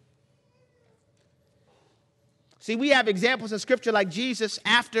 See, we have examples in Scripture like Jesus,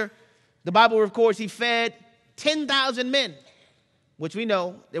 after the Bible records he fed 10,000 men, which we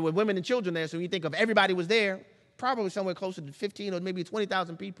know there were women and children there, so when you think of everybody was there, probably somewhere closer to 15 or maybe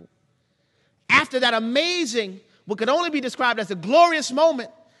 20,000 people. After that amazing, what could only be described as a glorious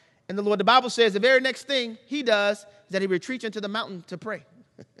moment And the Bible says the very next thing he does is that he retreats into the mountain to pray.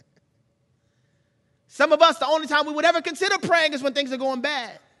 Some of us, the only time we would ever consider praying is when things are going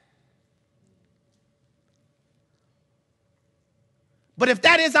bad. But if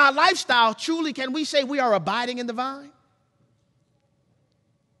that is our lifestyle, truly, can we say we are abiding in the vine?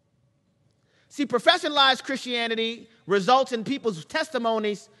 See, professionalized Christianity results in people's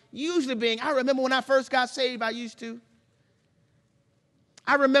testimonies usually being, I remember when I first got saved, I used to.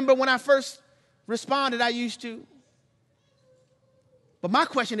 I remember when I first responded, I used to. But my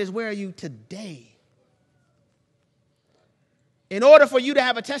question is, where are you today? In order for you to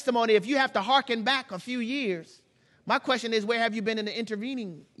have a testimony, if you have to hearken back a few years, my question is, where have you been in the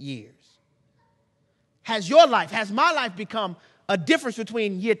intervening years? Has my life become a difference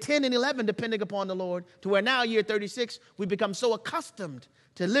between year 10 and 11, depending upon the Lord, to where now, year 36, we become so accustomed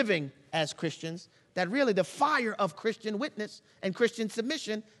to living as Christians that really the fire of Christian witness and Christian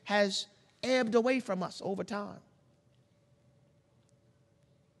submission has ebbed away from us over time.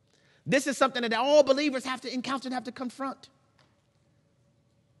 This is something that all believers have to encounter and have to confront.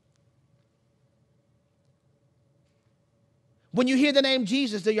 When you hear the name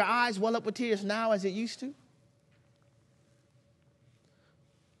Jesus, do your eyes well up with tears now as it used to?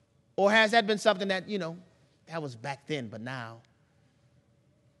 Or has that been something that, that was back then, but now?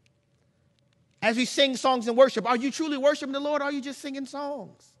 As we sing songs in worship, are you truly worshiping the Lord, or are you just singing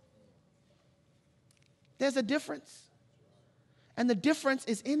songs? There's a difference. And the difference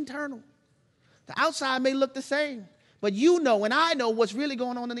is internal. The outside may look the same, but you know and I know what's really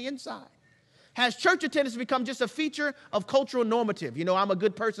going on the inside. Has church attendance become just a feature of cultural normative? I'm a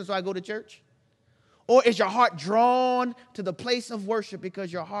good person, so I go to church. Or is your heart drawn to the place of worship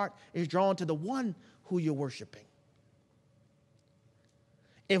because your heart is drawn to the one who you're worshiping?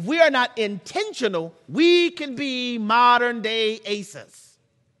 If we are not intentional, we can be modern day aces.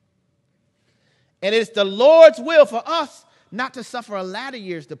 And it's the Lord's will for us not to suffer a latter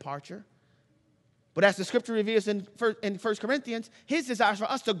year's departure. But as the scripture reveals in 1 Corinthians, his desire is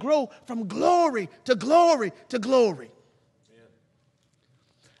for us to grow from glory to glory to glory. Amen.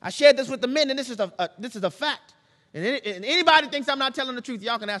 I shared this with the men, and this is a fact. And anybody thinks I'm not telling the truth,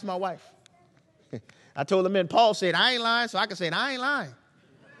 y'all can ask my wife. I told the men, Paul said, I ain't lying, so I can say, I ain't lying.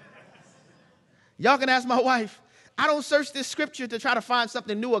 Y'all can ask my wife. I don't search this scripture to try to find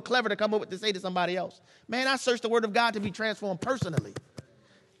something new or clever to come up with to say to somebody else. Man, I search the word of God to be transformed personally.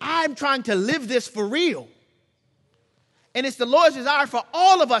 I'm trying to live this for real. And it's the Lord's desire for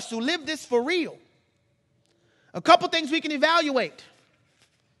all of us to live this for real. A couple things we can evaluate.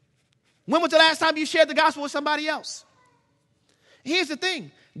 When was the last time you shared the gospel with somebody else? Here's the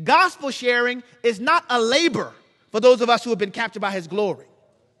thing. Gospel sharing is not a labor for those of us who have been captured by his glory.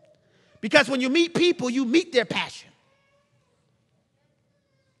 Because when you meet people, you meet their passion.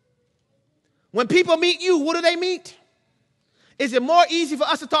 When people meet you, what do they meet? Is it more easy for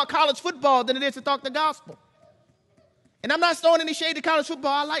us to talk college football than it is to talk the gospel? And I'm not throwing any shade to college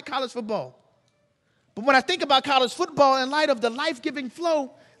football. I like college football. But when I think about college football in light of the life-giving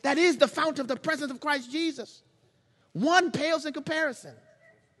flow, that is the fount of the presence of Christ Jesus. One pales in comparison.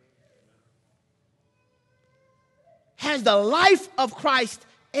 Has the life of Christ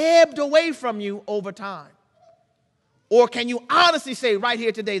ebbed away from you over time? Or can you honestly say right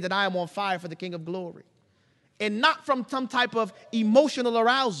here today that I am on fire for the King of Glory? And not from some type of emotional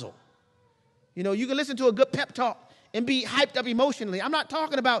arousal. You can listen to a good pep talk and be hyped up emotionally. I'm not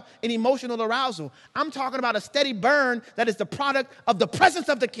talking about an emotional arousal. I'm talking about a steady burn that is the product of the presence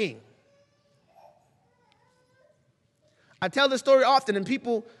of the King. I tell this story often and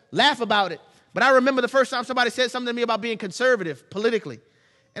people laugh about it. But I remember the first time somebody said something to me about being conservative politically.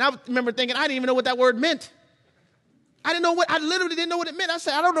 And I remember thinking, I didn't even know what that word meant. I literally didn't know what it meant. I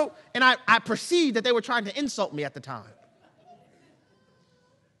said, I don't know. And I perceived that they were trying to insult me at the time.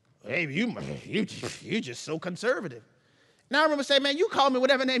 Hey, you're just so conservative. And I remember saying, man, you call me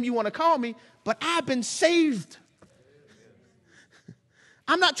whatever name you want to call me, but I've been saved.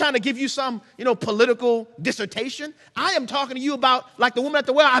 I'm not trying to give you some, political dissertation. I am talking to you about, like the woman at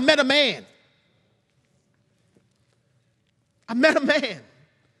the well, I met a man.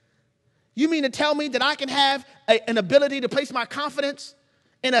 You mean to tell me that I can have an ability to place my confidence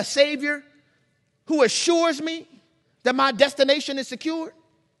in a Savior who assures me that my destination is secure?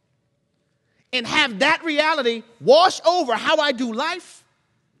 And have that reality wash over how I do life?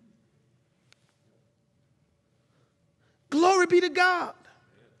 Glory be to God.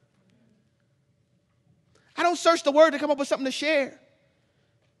 I don't search the word to come up with something to share.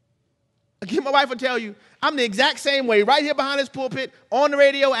 Again, my wife will tell you, I'm the exact same way right here behind this pulpit on the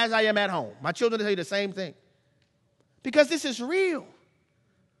radio as I am at home. My children will tell you the same thing. Because this is real.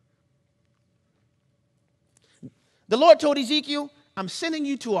 The Lord told Ezekiel, I'm sending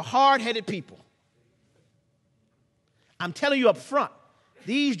you to a hard-headed people. I'm telling you up front,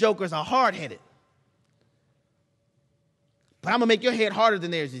 these jokers are hard-headed. But I'm going to make your head harder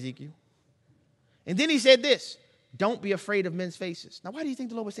than theirs, Ezekiel. And then he said this, don't be afraid of men's faces. Now, why do you think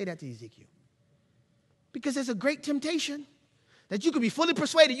the Lord would say that to Ezekiel? Because there's a great temptation that you could be fully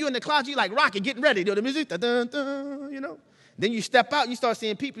persuaded. You in the closet, you like Rocky, getting ready. You know the music, you know. Then you step out, and you start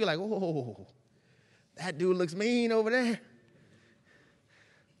seeing people. You're like, oh, that dude looks mean over there.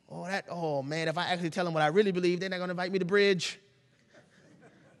 Oh man, if I actually tell them what I really believe, they're not going to invite me to bridge.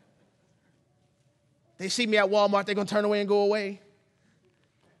 They see me at Walmart, they're going to turn away and go away.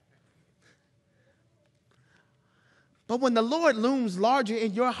 But when the Lord looms larger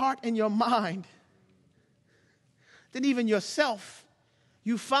in your heart and your mind than even yourself,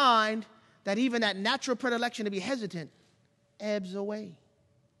 you find that even that natural predilection to be hesitant ebbs away.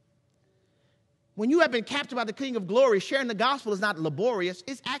 When you have been captured by the King of Glory, sharing the gospel is not laborious.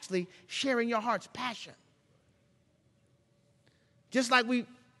 It's actually sharing your heart's passion. Just like we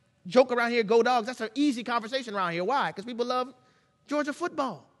joke around here, go Dogs. That's an easy conversation around here. Why? Because people love Georgia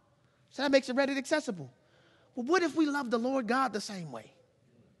football. So that makes it readily accessible. Well, what if we love the Lord God the same way?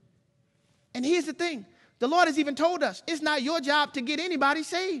 And here's the thing. The Lord has even told us, it's not your job to get anybody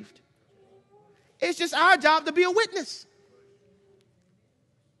saved. It's just our job to be a witness.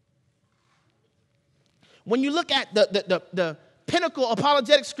 When you look at the pinnacle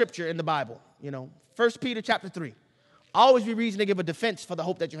apologetic scripture in the Bible, 1 Peter chapter 3, always be reason to give a defense for the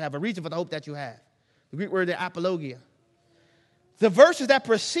hope that you have, a reason for the hope that you have. The Greek word there, apologia. The verses that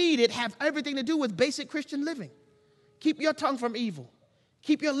precede it have everything to do with basic Christian living. Keep your tongue from evil.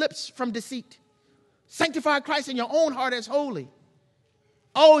 Keep your lips from deceit. Sanctify Christ in your own heart as holy.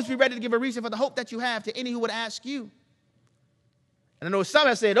 Always be ready to give a reason for the hope that you have to any who would ask you. And I know some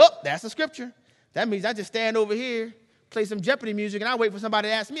have said, that's the scripture. That means I just stand over here, play some Jeopardy music, and I wait for somebody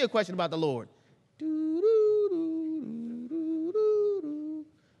to ask me a question about the Lord.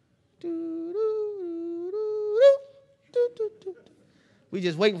 We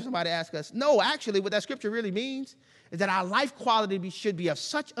just waiting for somebody to ask us. No, actually, what that scripture really means is that our life quality should be of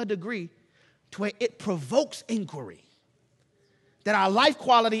such a degree to where it provokes inquiry. That our life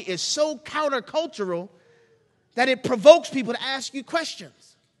quality is so countercultural that it provokes people to ask you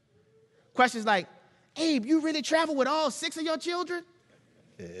questions. Questions like, Abe, you really travel with all 6 of your children?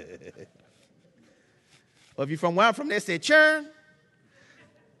 Or if you're from where I'm from, they say, churn.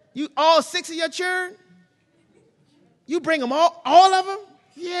 You all 6 of your churn? You bring them all of them?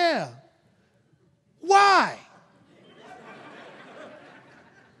 Yeah. Why?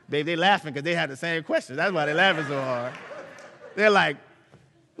 Babe, they laughing because they have the same questions. That's why they're laughing so hard. They're like,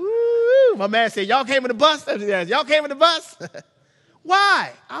 ooh. My man said, y'all came in the bus? Y'all came in the bus?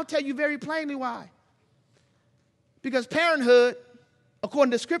 Why? I'll tell you very plainly why. Because parenthood,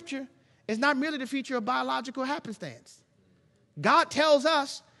 according to Scripture, is not merely the feature of biological happenstance. God tells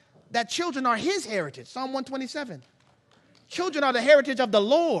us that children are his heritage, Psalm 127. Children are the heritage of the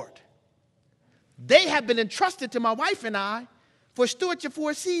Lord. They have been entrusted to my wife and I for stewardship for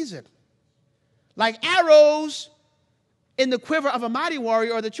a season. Like arrows in the quiver of a mighty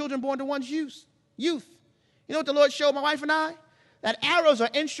warrior are the children born to one's youth. You know what the Lord showed my wife and I? That arrows are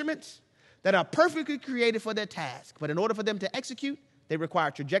instruments that are perfectly created for their task. But in order for them to execute, they require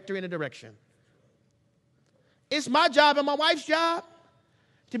trajectory and a direction. It's my job and my wife's job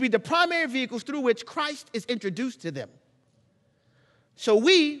to be the primary vehicles through which Christ is introduced to them. So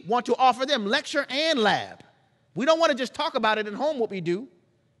we want to offer them lecture and lab. We don't want to just talk about it at home, what we do.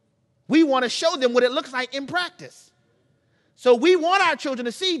 We want to show them what it looks like in practice. So we want our children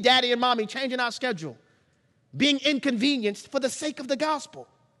to see daddy and mommy changing our schedule, being inconvenienced for the sake of the gospel.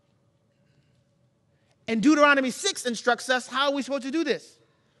 And Deuteronomy 6 instructs us how are we supposed to do this?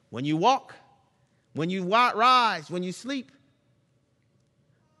 When you walk, when you rise, when you sleep.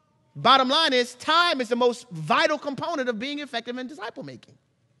 Bottom line is, time is the most vital component of being effective in disciple making.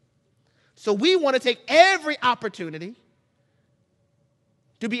 So we want to take every opportunity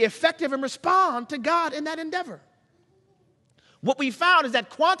to be effective and respond to God in that endeavor. What we found is that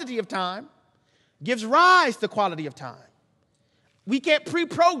quantity of time gives rise to quality of time. We can't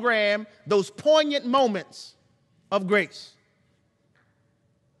pre-program those poignant moments of grace.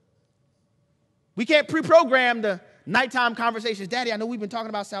 We can't pre-program the nighttime conversations. Daddy, I know we've been talking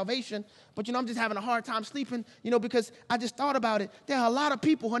about salvation, but, I'm just having a hard time sleeping, because I just thought about it. There are a lot of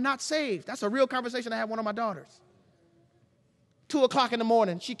people who are not saved. That's a real conversation I had with one of my daughters. 2 o'clock in the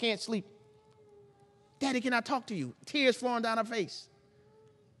morning, she can't sleep. Daddy, can I talk to you? Tears flowing down her face.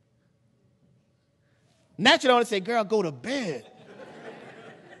 Naturally, I want to say, girl, go to bed.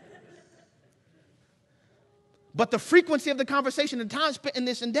 But the frequency of the conversation and time spent in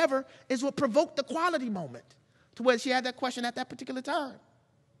this endeavor is what provoked the quality moment to where she had that question at that particular time.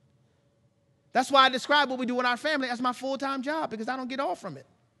 That's why I describe what we do in our family as my full-time job, because I don't get off from it.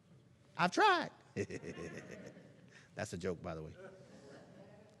 I've tried. That's a joke, by the way.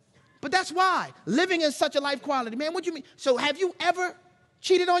 But that's why. Living in such a life quality. Man, what do you mean? So have you ever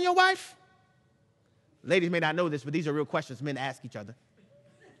cheated on your wife? Ladies may not know this, but these are real questions men ask each other.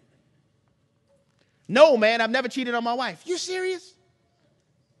 No, man, I've never cheated on my wife. You serious?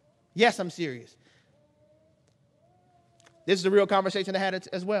 Yes, I'm serious. This is a real conversation I had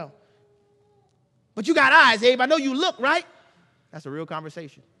as well. But you got eyes, Abe. I know you look, right? That's a real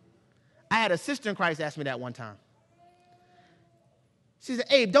conversation. I had a sister in Christ ask me that one time. She said,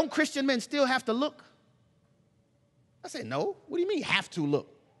 Abe, don't Christian men still have to look? I said, no. What do you mean have to look?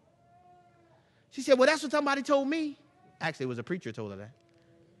 She said, well, that's what somebody told me. Actually, it was a preacher told her that.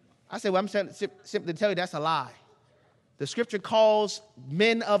 I said, well, I'm simply to tell you that's a lie. The scripture calls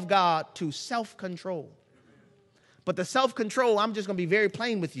men of God to self-control. But the self-control, I'm just going to be very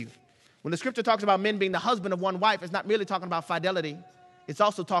plain with you. When the scripture talks about men being the husband of one wife, it's not merely talking about fidelity. It's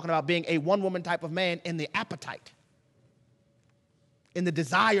also talking about being a one-woman type of man in the appetite, in the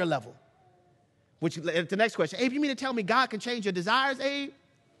desire level. Which, the next question, Abe, you mean to tell me God can change your desires, Abe?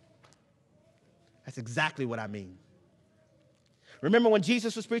 That's exactly what I mean. Remember when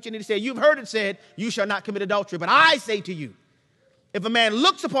Jesus was preaching, he said, you've heard it said, you shall not commit adultery. But I say to you, if a man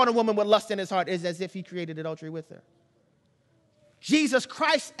looks upon a woman with lust in his heart, it's as if he created adultery with her. Jesus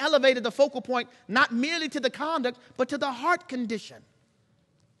Christ elevated the focal point not merely to the conduct, but to the heart condition.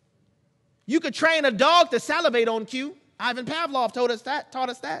 You could train a dog to salivate on cue. Ivan Pavlov taught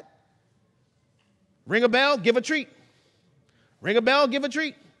us that. Ring a bell, give a treat. Ring a bell, give a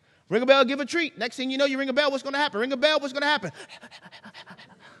treat. Ring a bell, give a treat. Next thing you know, you ring a bell, what's going to happen? Ring a bell, what's going to happen?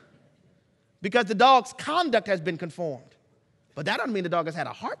 Because the dog's conduct has been conformed. But that doesn't mean the dog has had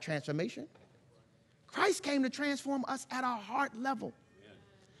a heart transformation. Christ came to transform us at our heart level.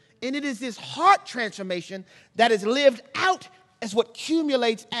 And it is this heart transformation that is lived out as what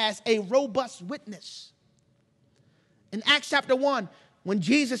accumulates as a robust witness. In Acts chapter 1, when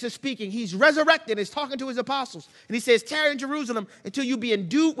Jesus is speaking, he's resurrected, he's talking to his apostles, and he says, tarry in Jerusalem until you be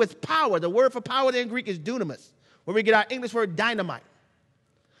endued with power. The word for power there in Greek is dunamis, where we get our English word dynamite.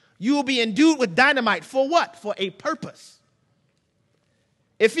 You will be endued with dynamite for what? For a purpose.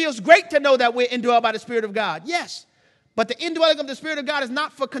 It feels great to know that we're indwelled by the Spirit of God. Yes, but the indwelling of the Spirit of God is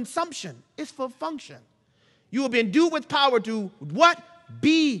not for consumption. It's for function. You will be endued with power to what?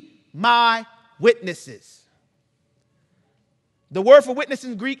 Be my witnesses. The word for witness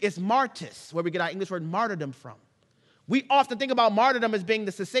in Greek is martis, where we get our English word martyrdom from. We often think about martyrdom as being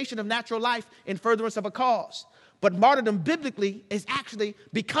the cessation of natural life in furtherance of a cause. But martyrdom biblically is actually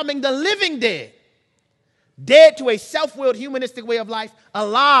becoming the living dead. Dead to a self-willed humanistic way of life,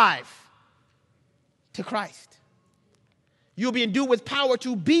 alive to Christ. You'll be endued with power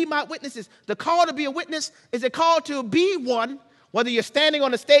to be my witnesses. The call to be a witness is a call to be one, whether you're standing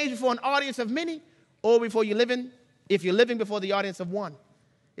on the stage before an audience of many or if you're living before the audience of one.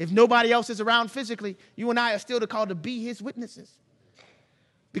 If nobody else is around physically, you and I are still called to be his witnesses.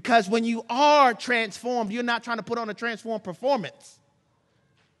 Because when you are transformed, you're not trying to put on a transformed performance.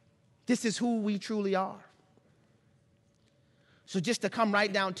 This is who we truly are. So just to come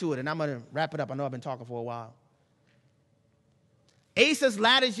right down to it, and I'm going to wrap it up. I know I've been talking for a while. Asa's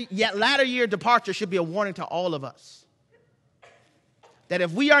latter year departure should be a warning to all of us. That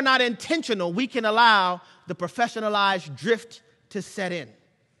if we are not intentional, we can allow the professionalized drift to set in.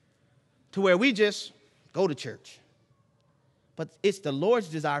 To where we just go to church. But it's the Lord's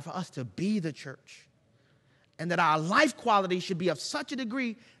desire for us to be the church. And that our life quality should be of such a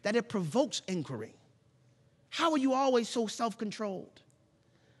degree that it provokes inquiry. How are you always so self-controlled?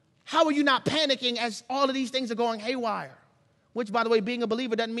 How are you not panicking as all of these things are going haywire? Which, by the way, being a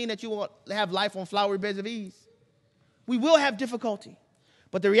believer doesn't mean that you will have life on flowery beds of ease. We will have difficulty.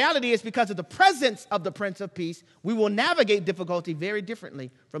 But the reality is because of the presence of the Prince of Peace, we will navigate difficulty very differently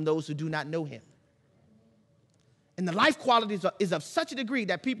from those who do not know him. And the life quality is of such a degree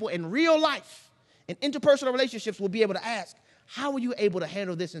that people in real life, in interpersonal relationships, will be able to ask, how are you able to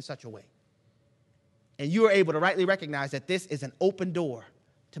handle this in such a way? And you are able to rightly recognize that this is an open door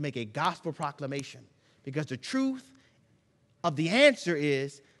to make a gospel proclamation. Because the truth of the answer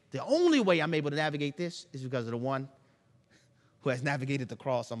is, the only way I'm able to navigate this is because of the one who has navigated the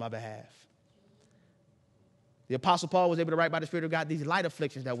cross on my behalf. The Apostle Paul was able to write by the Spirit of God these light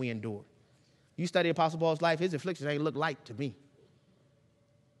afflictions that we endure. You study Apostle Paul's life, his afflictions ain't look light to me.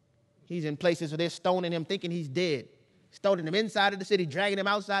 He's in places where they're stoning him thinking he's dead. Stoning him inside of the city, dragging him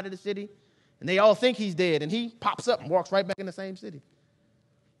outside of the city. And they all think he's dead, and he pops up and walks right back in the same city.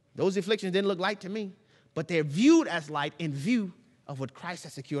 Those afflictions didn't look light to me, but they're viewed as light in view of what Christ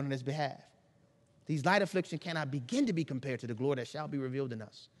has secured on his behalf. These light afflictions cannot begin to be compared to the glory that shall be revealed in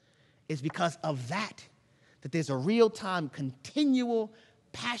us. It's because of that there's a real-time, continual,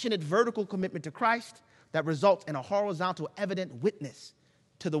 passionate, vertical commitment to Christ that results in a horizontal, evident witness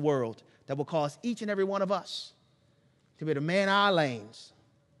to the world that will cause each and every one of us to be able to man our lanes,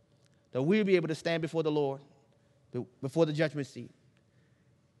 that we'll be able to stand before the Lord, before the judgment seat,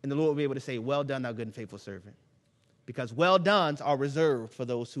 and the Lord will be able to say, well done, thou good and faithful servant. Because well dones are reserved for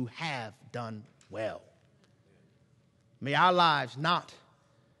those who have done well. May our lives not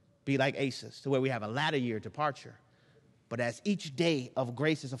be like Asa's, to where we have a latter year departure, but as each day of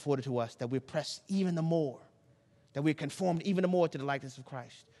grace is afforded to us, that we press even the more, that we're conformed even the more to the likeness of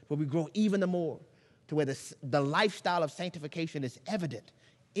Christ, where we grow even the more to where the lifestyle of sanctification is evident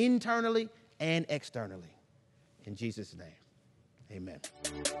internally and externally. In Jesus' name, amen.